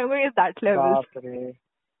I'm going at that level.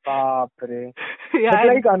 बाप रे. Yeah. But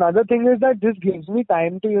like another thing is that this gives me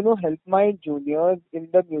time to help my juniors in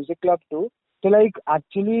the music club too. So like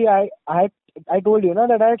actually I told you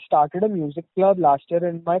that I had started a music club last year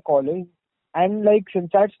in my college. And like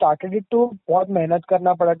since I had started it to बहुत मेहनत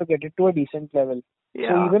करना पड़ा to get it to a decent level. Yeah.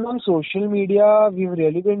 So even on social media, we've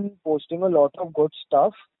really been posting a lot of good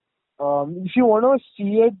stuff. If you want to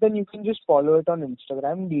see it, then you can just follow it on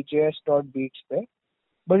Instagram, djs.beats पे.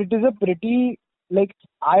 But it is a pretty, like,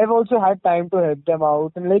 I have also had time to help them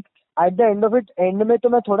out. And like, at the end of it, end में तो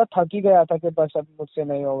मैं थोड़ा थक ही गया था कि बस अब मुझसे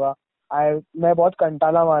नहीं होगा. मैं बहुत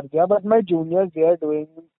कंटाला मार दिया. But my juniors, they are doing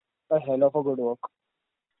a hell of a good work.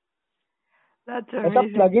 That's ऐसा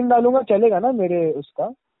amazing. plugin डालूंगा चलेगा ना मेरे उसका?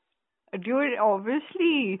 Dude,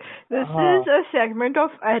 obviously, this हाँ. is a segment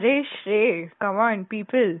of Array Shrey. Come on,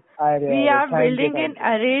 people. अरे We are thank you, building thank an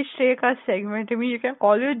you. Array Shrey ka segment. I mean, you can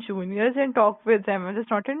call your juniors and talk with them.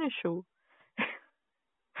 It's not an issue.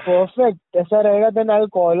 Perfect. ऐसा रहेगा, then I'll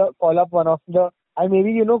call up one of the, I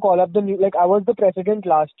maybe call up the new, like I was the president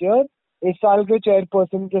last year. इस साल के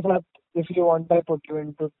chairperson के साथ, if you want, I'll put you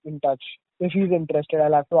in touch. If he's interested,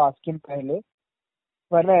 I'll have to ask him पहले.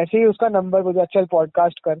 वरना ऐसे ही उसका number मुझे चल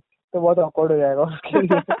पॉडकास्ट कर तो बहुत awkward हो जाएगा उसके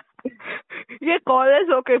लिए. ये call is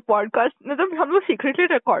okay. Podcast मतलब हम लोग secretly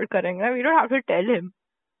record करेंगे. We don't have to tell him.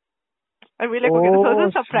 And we're like, okay, this was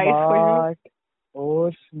a surprise for you.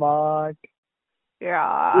 Oh, smart. Yeah,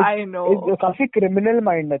 I know. काफी criminal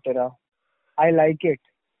mind है तेरा. I like it.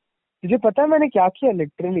 तुझे पता है मैंने क्या किया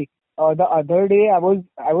literally? The other day I'm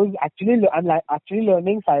actually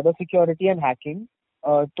learning cyber security and hacking.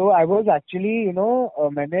 तो आई वॉज एक्चुअली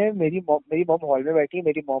मैंने मेरी मॉम हॉल में बैठी,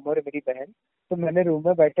 मेरी मॉम और मेरी बहन, तो मैंने रूम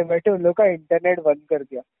में बैठे बैठे उन लोग का इंटरनेट बंद कर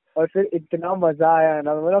दिया। और फिर इतना मजा आया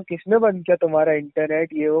ना, मैं बोला किसने बंद किया तुम्हारा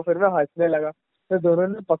इंटरनेट, ये वो। फिर मैं हंसने लगा, तो दोनों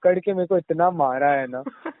ने पकड़ के मेरे को इतना मारा है ना।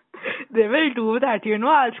 They will do that, you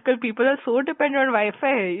know. Aajkal people are so dependent on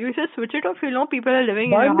Wi-Fi. You just switch it off, you know, people are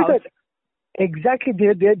living in your बंद house. कर, exactly,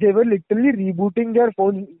 they were literally rebooting their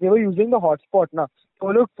phone, they were using the hotspot ना, तो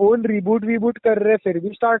वो लोग phone reboot कर रहे हैं, फिर भी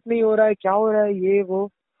स्टार्ट नहीं हो रहा है, क्या हो रहा है ये वो।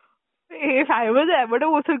 If I was there, I would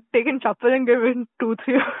have also taken chappal and given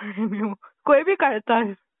 2-3 you. कोई भी करता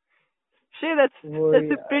है. See,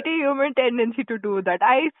 that's a pretty human tendency to do that.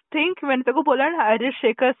 I think मैंने तेरे को बोला ना, हरीश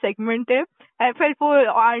शेखर segment है. I felt वो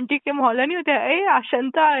आंटी के मोहल्ला नहीं होता है, ए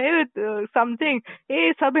आशंता है something,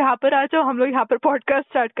 ए सब यहाँ पर आ जाओ, हम लोग यहाँ पर podcast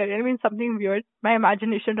start करें. I mean something weird. My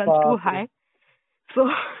imagination runs too high. So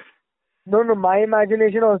no, my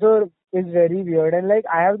imagination also is very weird, and like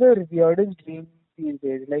I have the weirdest dream these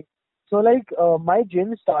days. Like my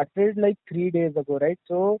gym started like 3 days ago, right?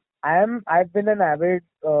 So I've been an avid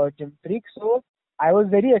gym freak, so I was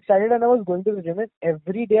very excited and I was going to the gym, and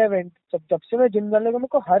every day I went. जब से मैं gym जाने लगा, मेरे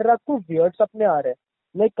को हर रात को weird सपने आ रहे हैं.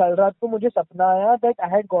 Like कल रात को मुझे सपना आया that I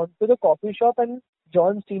had gone to the coffee shop and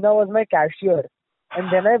John Cena was my cashier,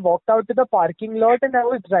 and then I walked out to the parking lot and I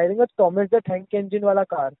was driving a Thomas the Tank Engine वाला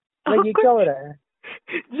car. Like ये क्या हो रहा है?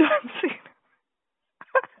 John Cena.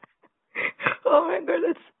 Oh my god,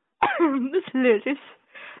 that's hilarious.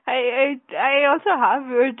 I also have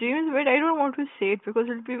weird dreams, but I don't want to say it because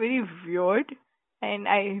it'll be very weird, and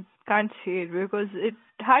I can't say it because it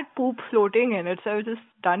had poop floating in it, so I was just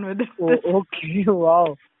done with it. Oh, okay,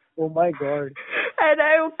 wow. Oh my god. And I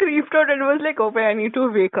creeped out and was like, okay, I need to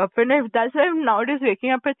wake up. And that's why I'm nowadays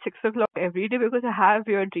waking up at 6 o'clock every day, because I have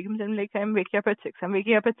weird dreams. And like, I'm waking up at 6, I'm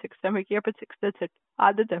waking up at 6, I'm waking up at 6. That's it.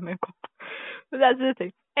 Aadat hai mere ko. That's the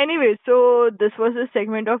thing. Anyway, so this was the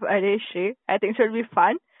segment of Arey Shrey. I think it'll be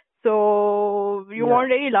fun. So, you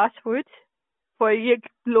want any last words for ye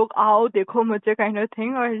log aao dekho mujhe kind of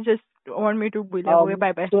thing, or just want me to बोले okay,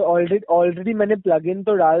 bye bye? So already मैंने plugin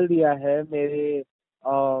तो डाल दिया है मेरे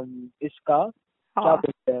इसका क्या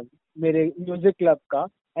बोलते हैं, मेरे म्यूजिक क्लब का,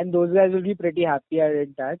 and those guys will be pretty happy I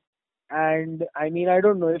did that. And I mean, I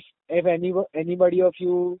don't know if anybody of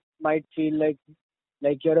you might feel like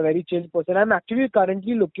you're a very chill person. I'm actually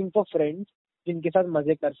currently looking for friends जिनके साथ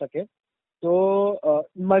मजे कर सके. तो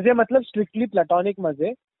मजे मतलब strictly platonic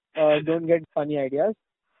मजे. Don't get funny ideas,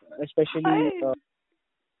 especially.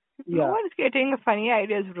 No one's getting funny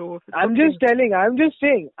ideas, bro. I'm just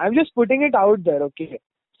saying, I'm just putting it out there, okay?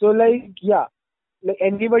 So like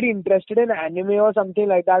anybody interested in anime or something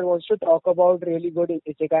like that wants to talk about really good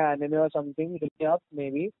isekai anime or something, hit me up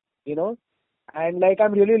maybe, And like,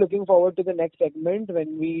 I'm really looking forward to the next segment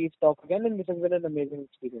when we talk again, and this has been an amazing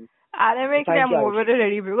experience. Anime, so I'm over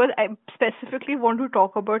ready because I specifically want to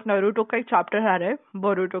talk about Naruto ka chapter aa raha hai,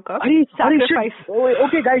 Boruto ka. Sacrifice.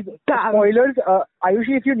 Okay, guys, spoilers.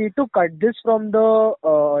 Ayushi, if you need to cut this from the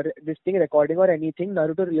this thing recording or anything,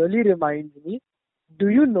 Naruto really reminds me. Do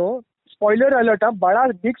you know? Spoiler alert,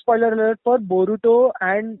 बड़ा big spoiler alert for Boruto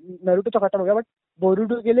and Naruto तो खत्म हो गया, but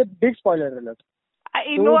Boruto के लिए big spoiler alert.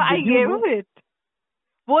 I know, I gave it.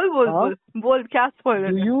 बोल क्या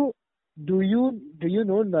spoiler? Do you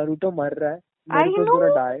know Naruto मर रहा है? Naruto's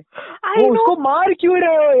gonna die. उसको मार क्यों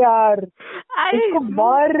रहे हो यार? उसको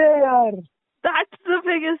मार रहे हो यार. That's the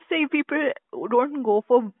biggest thing. People don't go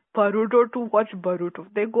for Boruto to watch Boruto.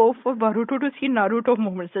 They go for Boruto to see Naruto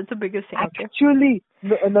moments. That's the biggest thing. Actually,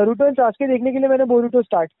 Naruto and Sasuke देखने के लिए मैंने Boruto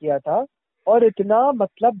start किया था, और इतना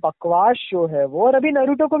मतलब बकवास शो है वो, और अभी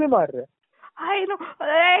Naruto को भी मार रहे हैं. I know.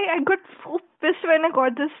 I got so pissed when I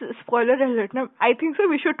got this spoiler alert. Now, I think so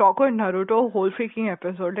we should talk about Naruto a whole freaking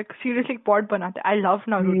episode. Like, seriously, pod banate. I love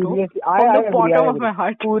Naruto. Seriously, from the bottom of my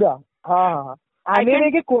heart. पूरा. हाँ.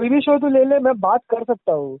 Anime के कोई भी show तो ले ले, मैं बात कर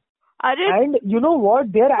सकता हूँ. And you know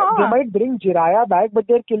what? They might bring Jiraiya back, but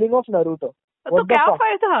they're killing off Naruto. तो क्या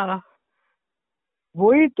फायदा?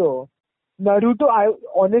 वही तो. Naruto,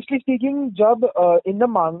 honestly speaking, जब in the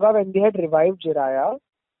manga when they had revived Jiraiya,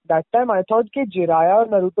 that time I thought कि Jiraiya और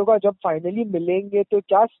Naruto का जब finally मिलेंगे तो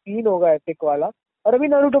क्या scene होगा epic वाला, और अभी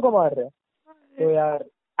Naruto को मार रहे हैं. तो यार.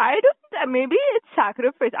 I don't. Maybe it's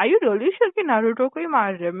sacrifice. Are you really sure कि Naruto को ही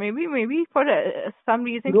मार रहे हैं? Maybe for some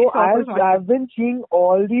reason. Bro, I've been seeing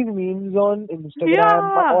all these memes on Instagram.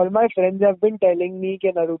 Yeah. All my friends have been telling me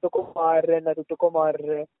कि Naruto को मार रहे हैं, Naruto को मार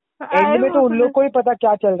रहे हैं. End में तो उन लोग को ही पता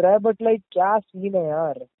क्या चल रहा है, but like क्या scene है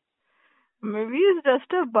यार. Maybe it's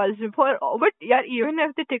just a buzz for. But यार, even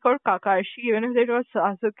if they take out Kakashi, even if they take out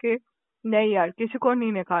Sasuke, नहीं यार, किसी को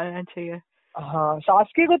नहीं निकालना चाहिए. हाँ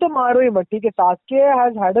सास्के को तो मारो ही मत, ठीक है. Sasuke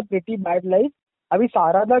has had a pretty bad life. अभी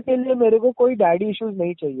सारादा के लिए मेरे को कोई डैडी इश्यूज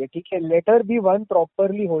नहीं चाहिए, ठीक है. Later be one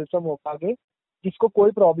properly wholesome Hokage जिसको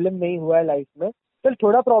कोई प्रॉब्लम नहीं हुआ है लाइफ में. चल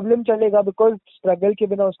थोड़ा प्रॉब्लम चलेगा बिकॉज स्ट्रगल के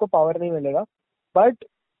बिना उसको पावर नहीं मिलेगा, बट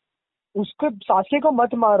उसको सास्के को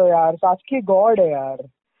मत मारो यार. सास्के गॉड है यार.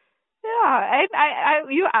 Yeah,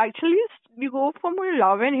 and you actually you go from a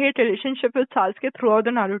love and hate relationship with Sasuke throughout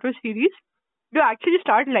the Naruto series. You actually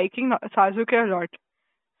start liking Sasuke a lot.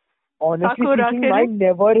 Honestly Sakura speaking, के I लिए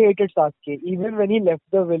never hated Sasuke. Even when he left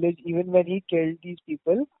the village, even when he killed these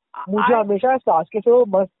people, मुझे I हमेशा Sasuke से वो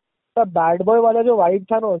मस्त था. Bad boy वाला जो वाइब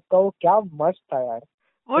था ना उसका, वो क्या मस्त था यार.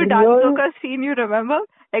 वो रियल. Danzo का scene you remember?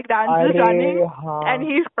 Like Danzo is running अरे and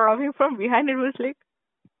हाँ. he's coming from behind. It was like,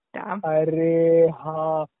 damn. अरे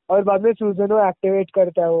हाँ. और बाद में सुजनो एक्टिवेट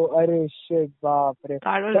करता है वो. अरे शिट, बाप रे,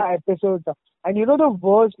 That was क्या एपिसोड था. And you know the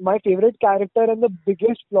worst, my favorite character and the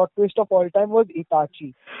biggest plot twist of all time was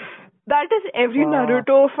Itachi. that is every Wow.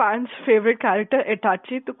 Naruto fan's favorite character.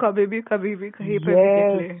 Itachi तो कभी भी कहीं पे भी देख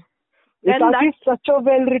Yes. ले. And Itachi is such a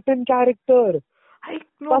well-written character. I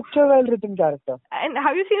know. Such a well-written character. And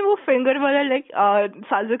have you seen वो finger wala, like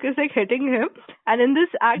Sasuke is like hitting him, and in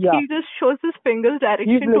this act Yeah. he just shows his finger's He's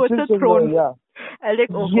direction towards literally the throne. yeah. And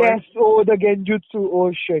like, oh Yes. God. Oh, the Genjutsu.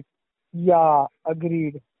 Oh shit. Yeah.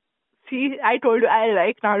 Agreed. See, I told you I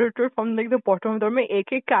like Naruto from like the bottom of the. मैं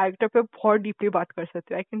एक एक character पे बहुत deeply बात कर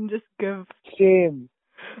सकती हूँ. I can just give. Same.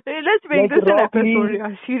 Let's make Like this an Rock Lee. episode.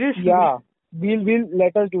 Yeah, seriously. Yeah. We'll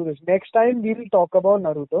let us do this. Next time we'll talk about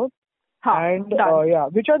Naruto. हाँ, And done. yeah.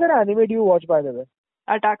 Which other anime do you watch, by the way?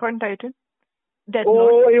 Attack on Titan. Death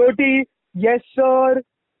Note. Oh, AOT. Yes, sir.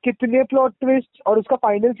 कितने plot twists, और उसका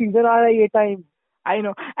final season आ रहा है ये time. I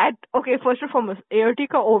know. And okay, first and foremost, AOT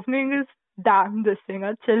का opening is damn this thing.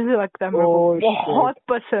 Chill लगता है मेरे को. Oh, बहुत shit.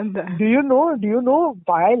 पसंद है. Do you know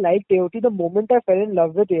why I liked AOT? The moment I fell in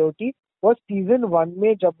love with AOT was season 1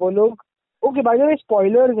 में जब वो लोग. Okay, by the way,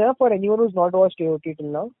 spoilers हैं for anyone who's not watched AOT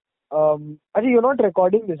till now. Actually, you're not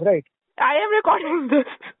recording this, right? I am recording this.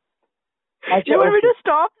 Achha, You want me okay. to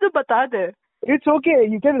stop? तो बता दे. It's okay,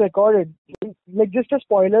 you can record it. Like just a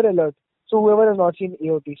spoiler alert. So whoever has not seen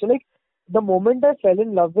AOT. So like the moment I fell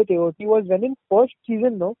in love with AOT was when in first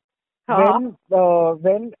season, no? हाँ.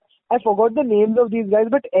 When I forgot the names of these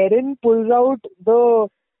guys, but Eren pulls out the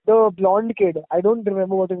blonde kid. I don't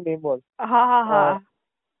remember what his name was. हाँ.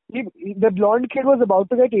 The blonde kid was about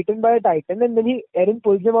to get eaten by a titan, and then Eren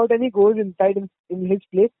pulls him out and he goes inside in his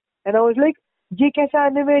place. And I was like, ये कैसा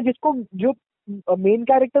anime है जिसको जो main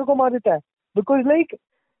character को मार देता है? Because like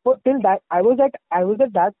till that I was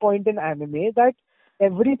at that point in anime that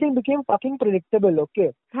everything became fucking predictable.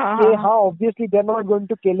 Okay. हाँ. Obviously they're not going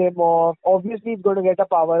to kill him off. Obviously he's going to get a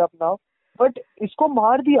power up now. But इसको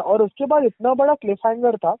मार दिया और उसके बाद इतना बड़ा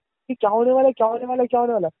cliffhanger था कि क्या होने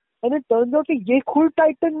वाला. And it turns out कि ये खुद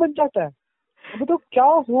टाइटन बन जाता है. अबे तो क्या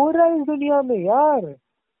हो रहा है इस दुनिया में यार?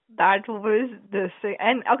 That was this thing.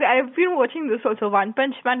 And okay, I've been watching this also. One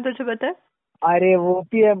Punch Man तुझे पता है? अरे वो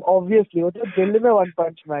PM obviously, वो तो दिल में One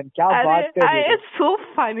Punch Man. क्या बात कर रही है? It's so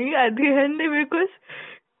funny at the end because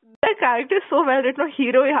the character is so well written.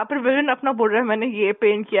 Hero यहाँ पर villain अपना बोल रहा है मैंने ये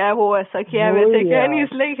पेन किया है, वो ऐसा किया है, वैसे किया है, and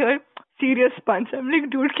he's like here serious punch. I'm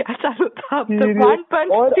like, dude, क्या चालू था? The One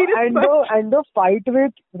Punch serious punch. And the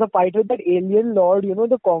fight with that alien lord, you know,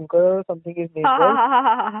 the Conqueror or something his name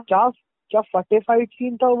was. क्या फटे fight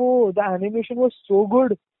scene था वो. The animation was so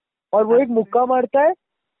good. और वो एक मुक्का मारता है,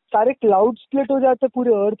 सारे क्लाउड स्प्लिट हो जाते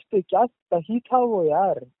पूरे अर्थ पे. क्या सही था वो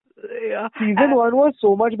यार. Season 1 was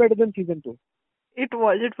so much better than season 2. It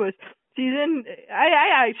was. Season, I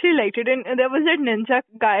actually liked it, and there was that ninja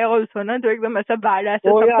guy also, ना, जो एकदम ऐसा badass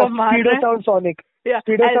है, सबको मार रहा है. Speedo Sound Sonic. Yeah.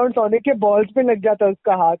 Speedo Sound Sonic के balls पे लग जाता है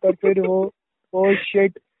उसका हाथ और फिर वो oh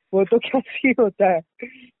shit, वो तो क्या सीन होता है.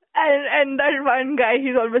 And that one guy,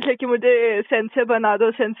 he's always like कि मुझे sensei बना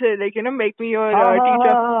दो, sensei, like, you know, make me your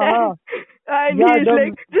teacher. And yeah, he's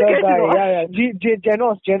like, just get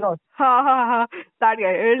lost. Yeah. Genos. That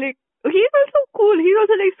guy, like, he's also cool. He's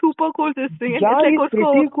also like super cool, this thing. And Yeah, it's like he's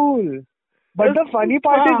pretty cool. But the funny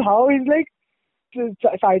part is how he's like,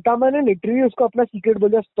 Saitama ने literally उसको अपना secret बोल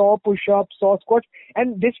दिया, 100 push-ups, 100 squats,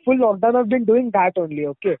 and this full lockdown I've been doing that only,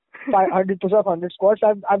 okay? 500 push-ups, 100 squats.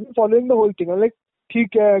 I've been following the whole thing. I'm like,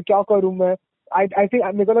 ठीक है, क्या करूँ मैं? I think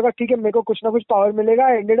मेरे को लगा ठीक है, मेरे को कुछ ना कुछ power मिलेगा.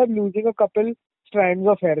 I ended up losing a couple strands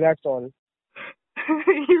of hair. That's all.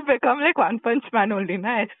 He's become like One Punch Man only,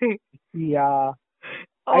 na? ऐसे. Yeah.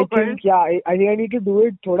 I think I need to do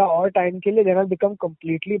it थोड़ा और time के लिए. Then I'll become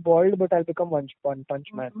completely bald, but I'll become One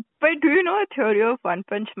Punch Man. But do you know a theory of One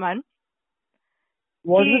Punch Man?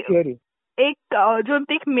 What's the theory? जो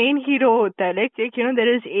एक main hero होता है, like एक there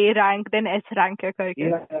is A rank then S rank है करके,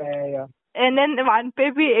 yeah. And then 1 पे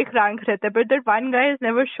भी एक रैंक रहता है, but that one guy is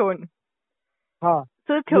never shown. हाँ.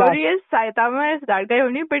 So theory is Saitama is that guy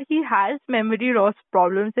only, but he has memory loss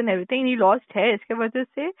problems and everything. He lost hair. इसके वजह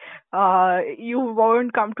से you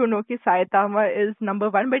won't come to know कि Saitama is number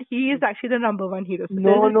one, but he is actually the number one hero. So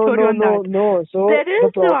No. So there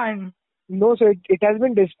is one. No, so it has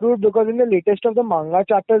been disproved because in the latest of the manga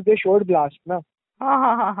chapters they showed Blast, na.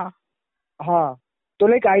 हाँ. So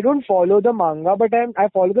like I don't follow the manga, but I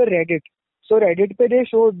follow the Reddit. So Reddit पे they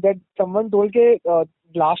showed that someone told के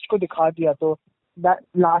Blast को दिखा दिया, तो that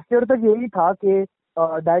last year तक यही था कि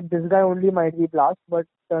that this guy only might be Blast, but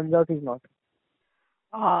turns out he's not.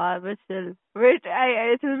 But still, wait,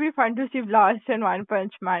 it will be fun to see Blast and One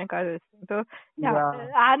Punch Man का this. So yeah,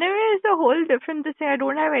 anime is a whole different thing. I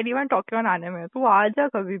don't have anyone talking on anime. तू आजा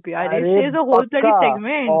कभी भी. This is a whole bloody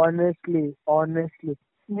segment. Honestly.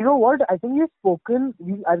 You know what? I think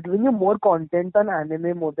I've given you more content on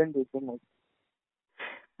anime more than dating.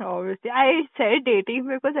 Obviously, I said dating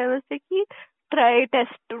because I was like कि try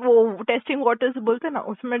testing waters बोलते ना,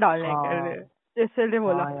 उसमें डालने के लिए इसलिए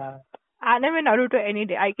बोला. Anime Naruto any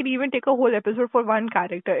day. I can even take a whole episode for one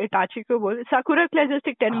character. Itachi को बोल. Sakura class just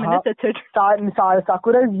take 10 minutes. That's it.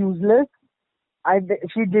 Sakura is useless.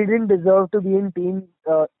 She didn't deserve to be in Team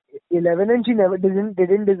 11, and she never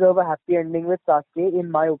didn't deserve a happy ending with Sasuke,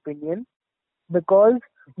 in my opinion, because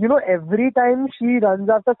every time she runs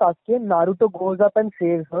after Sasuke, Naruto goes up and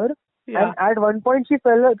saves her. Yeah. And at one point she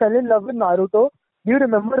fell in love with Naruto. Do you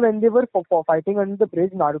remember when they were fighting under the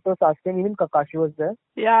bridge? Naruto, Sasuke, and even Kakashi was there.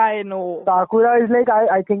 Yeah, I know. Sakura is like,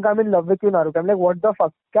 I think I'm in love with you, Naruto. I'm like, what the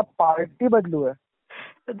fuck? Kya party badlu hai?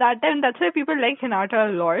 That time, that's why people like Hinata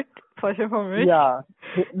a lot. First and foremost. Yeah.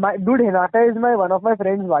 Hinata is one of my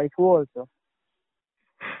friend's waifu also.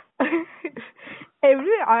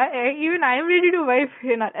 Even I am ready to wife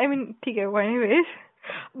Hinata. I mean, okay, anyways.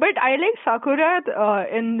 But I like Sakura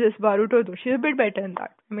in this Boruto though. She's a bit better in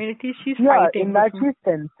that. I mean, at least she's fighting. Yeah, in that she's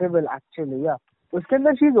sensible actually, yeah. Uske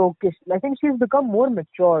andar she's okay. I think she's become more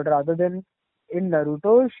matured rather than in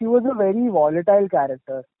Naruto. She was a very volatile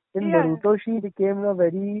character. In Naruto, she became a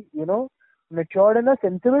very, matured and a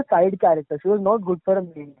sensible side character. She was not good for a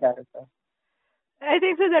main character. I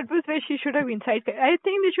think so. That was where she should have been side. I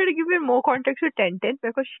think they should have given more context to Tenten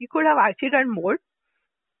because she could have actually done more.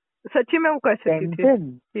 सच्ची में वो कर सकती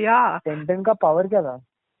थी. या टेंटन का power क्या था?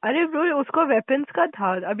 अरे ब्रो, उसको वेपन्स का था.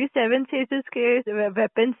 अभी 7 stages के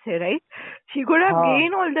वेपन्स थे, right? She could have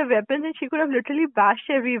gain all the weapons and she could have literally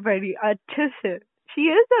बैश्ड everybody अच्छे से. She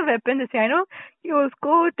is the weapon. I know कि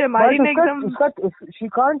उसको टेमारी ने एकदम. She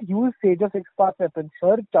can't use sage of 6 part weapon.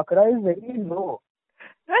 Her chakra is very low.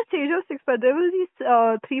 Not Sage of 6 but there was these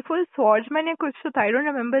 3-4 swordsmen and kuch so I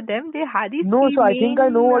don't remember them. They had these. No, so I think I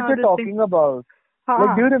know what you're talking about.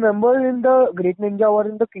 Like, do you remember in the Great Ninja War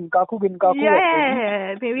in the Ginkaku?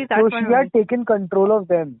 Yeah, maybe that so one. So she had taken control of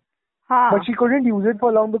them. But she couldn't use it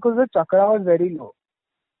for long because the chakra was very low.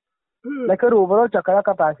 Like her overall chakra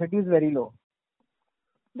capacity is very low.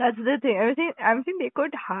 That's the thing. I think they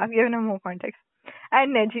could have given her more context.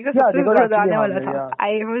 And Neji का सबसे गुरुदाने वाला था.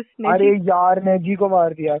 I was Neji. अरे यार Neji को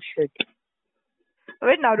मार दिया. Shit.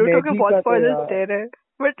 Wait, Naruto के बहुत spoilers दे रहे.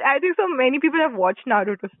 But I think so many people have watched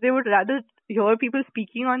Naruto, so they would rather hear people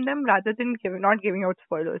speaking on them rather than not giving out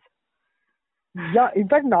spoilers. Yeah, in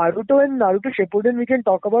fact, Naruto and Naruto Shippuden we can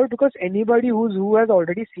talk about because anybody who has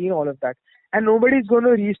already seen all of that, and nobody's going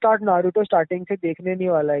to restart Naruto starting से देखने नहीं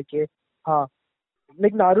वाला है कि हाँ.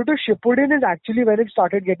 Like Naruto Shippuden is actually when it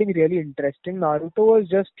started getting really interesting. Naruto was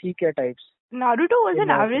just ठीक है types. Naruto was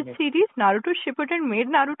an average series. Naruto Shippuden made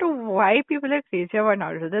Naruto why people are crazy about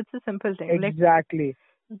Naruto. That's a simple thing. Exactly.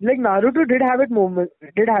 Like Naruto did have its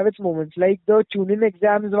moments. Like the Chunin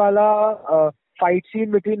exams wala fight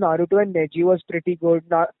scene between Naruto and Neji was pretty good.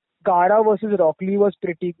 Gaara versus Rock Lee was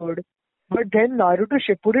pretty good. But then Naruto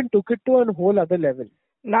Shippuden took it to a whole other level.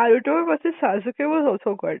 Naruto versus Sasuke was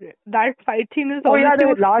also good. That fight scene is. Oh yeah,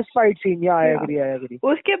 the last fight scene. Yeah, I agree.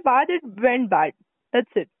 Uske baad it went bad.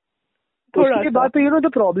 That's it. Uske baad, the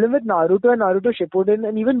problem with Naruto and Naruto Shippuden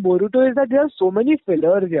and even Boruto is that there are so many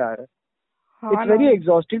fillers, yaar. It's very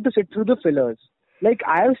exhausting to sit through the fillers. Like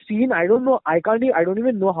I have seen, I don't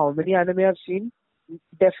even know how many anime I've seen.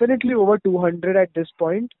 Definitely over 200 at this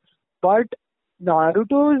point. But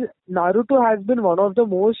Naruto has been one of the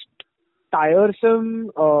most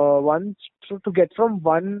tiresome ones to get from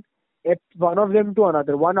one of them to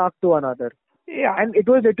another, one arc to another. Yeah. And it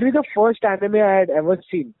was literally the first anime I had ever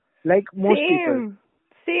seen. Like most people.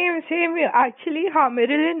 Same. Actually,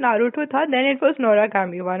 मेरे लिए Naruto था. Then it was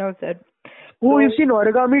Noragami, one of them. Oh, you've seen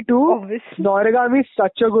Origami too? Obviously. Origami is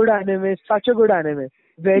such a good anime. Such a good anime.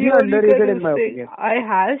 Very You're underrated in my saying, opinion. I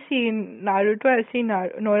have seen Naruto, I've seen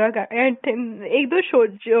Noragami, and एक दो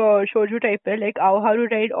shoujo type है, like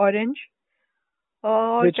Aoharu Ride Orange.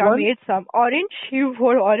 Which one? Made some Orange. You've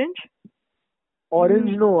heard Orange?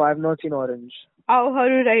 Orange? No, I've not seen Orange.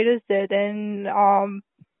 Aoharu Ride is there. Then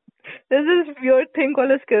there's this weird thing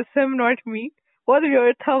called as Kiss Him Not Me. बहुत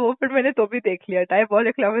weird था वो, but मैंने तो भी देख लिया.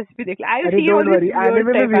 Diabolic Lovers भी देख लिया. अरे don't worry,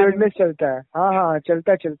 anime में weirdness चलता है. हाँ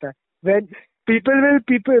चलता है. When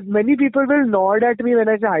many people will nod at me when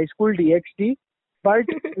I say high school DxD, but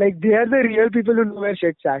like they are the real people who know where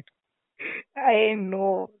shit's at. I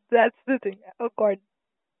know, that's the thing. Oh God,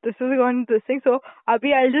 this is going this thing. So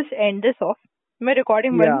अभी I'll just end this off. मैं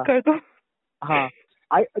recording बंद कर दूँ. हाँ.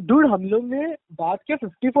 Dude, हम लोग ने बात किया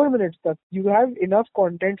 54 minutes तक. You have enough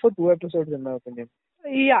content for 2 episodes in my opinion.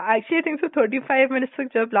 Yeah, actually I think so 35 minutes तक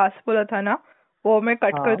जब last बोला था ना, वो मैं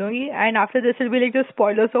cut कर दूंगी. And after this will be like the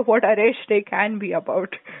spoilers of what Aresh Day can be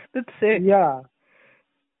about. That's it. Yeah.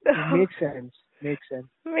 Makes sense. Makes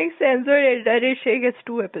sense. Or Aresh Day gets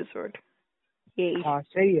 2 episodes. Yay. हाँ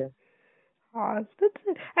सही है. That's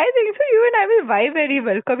it. I think so you and I will vibe very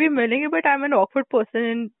well. कभी मिलेंगे, but I'm an awkward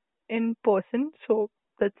person in person, so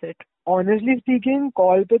that's it. Honestly speaking,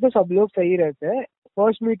 call पे तो सब लोग सही रहते हैं.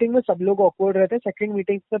 First meeting में सब लोग awkward रहते हैं. Second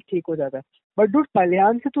meeting सब ठीक हो जाता है. But dude,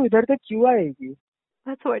 कल्याण से तू इधर तक क्यों आएगी?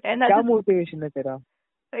 That's what. And क्या motivation है तेरा?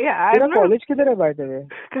 Yeah, तेरा college किधर है by the way?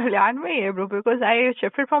 कल्याण में ही है bro, because I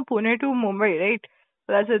shifted from Pune to Mumbai, right?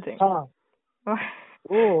 So that's the thing. हाँ.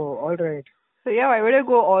 Oh, all right. So yeah, why would I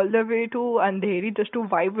go all the way to Andheri just to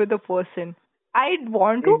vibe with the person? I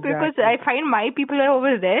want to because I find my people are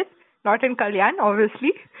over there, not in Kalyan,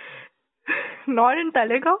 obviously, not in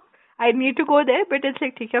Talegaon. I need to go there, but it's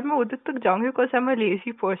like, ठीक है, मैं उधर तक जाऊंगी because I'm a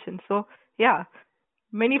lazy person. So yeah,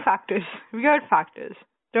 many factors, weird factors.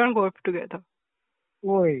 Don't go together.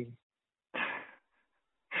 Oi.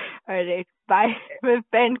 Alright, bye. मैं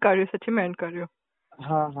end कर रही हूँ, सच्ची में end कर रही हूँ.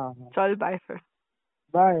 हाँ. चल bye फिर.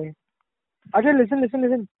 Bye. Okay,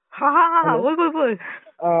 listen. हाँ, बोल.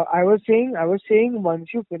 I was saying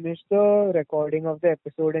once you finish the recording of the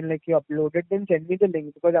episode and like you upload it, then send me the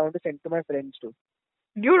link because I want to send to my friends too.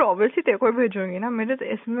 Dude, obviously तेरे को भेजूंगी ना, मेरे तो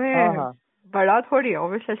इसमें बड़ा थोड़ी है.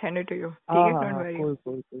 Obviously I'll send it to you. ठीक है, don't worry. Cool.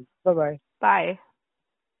 Bye. Bye.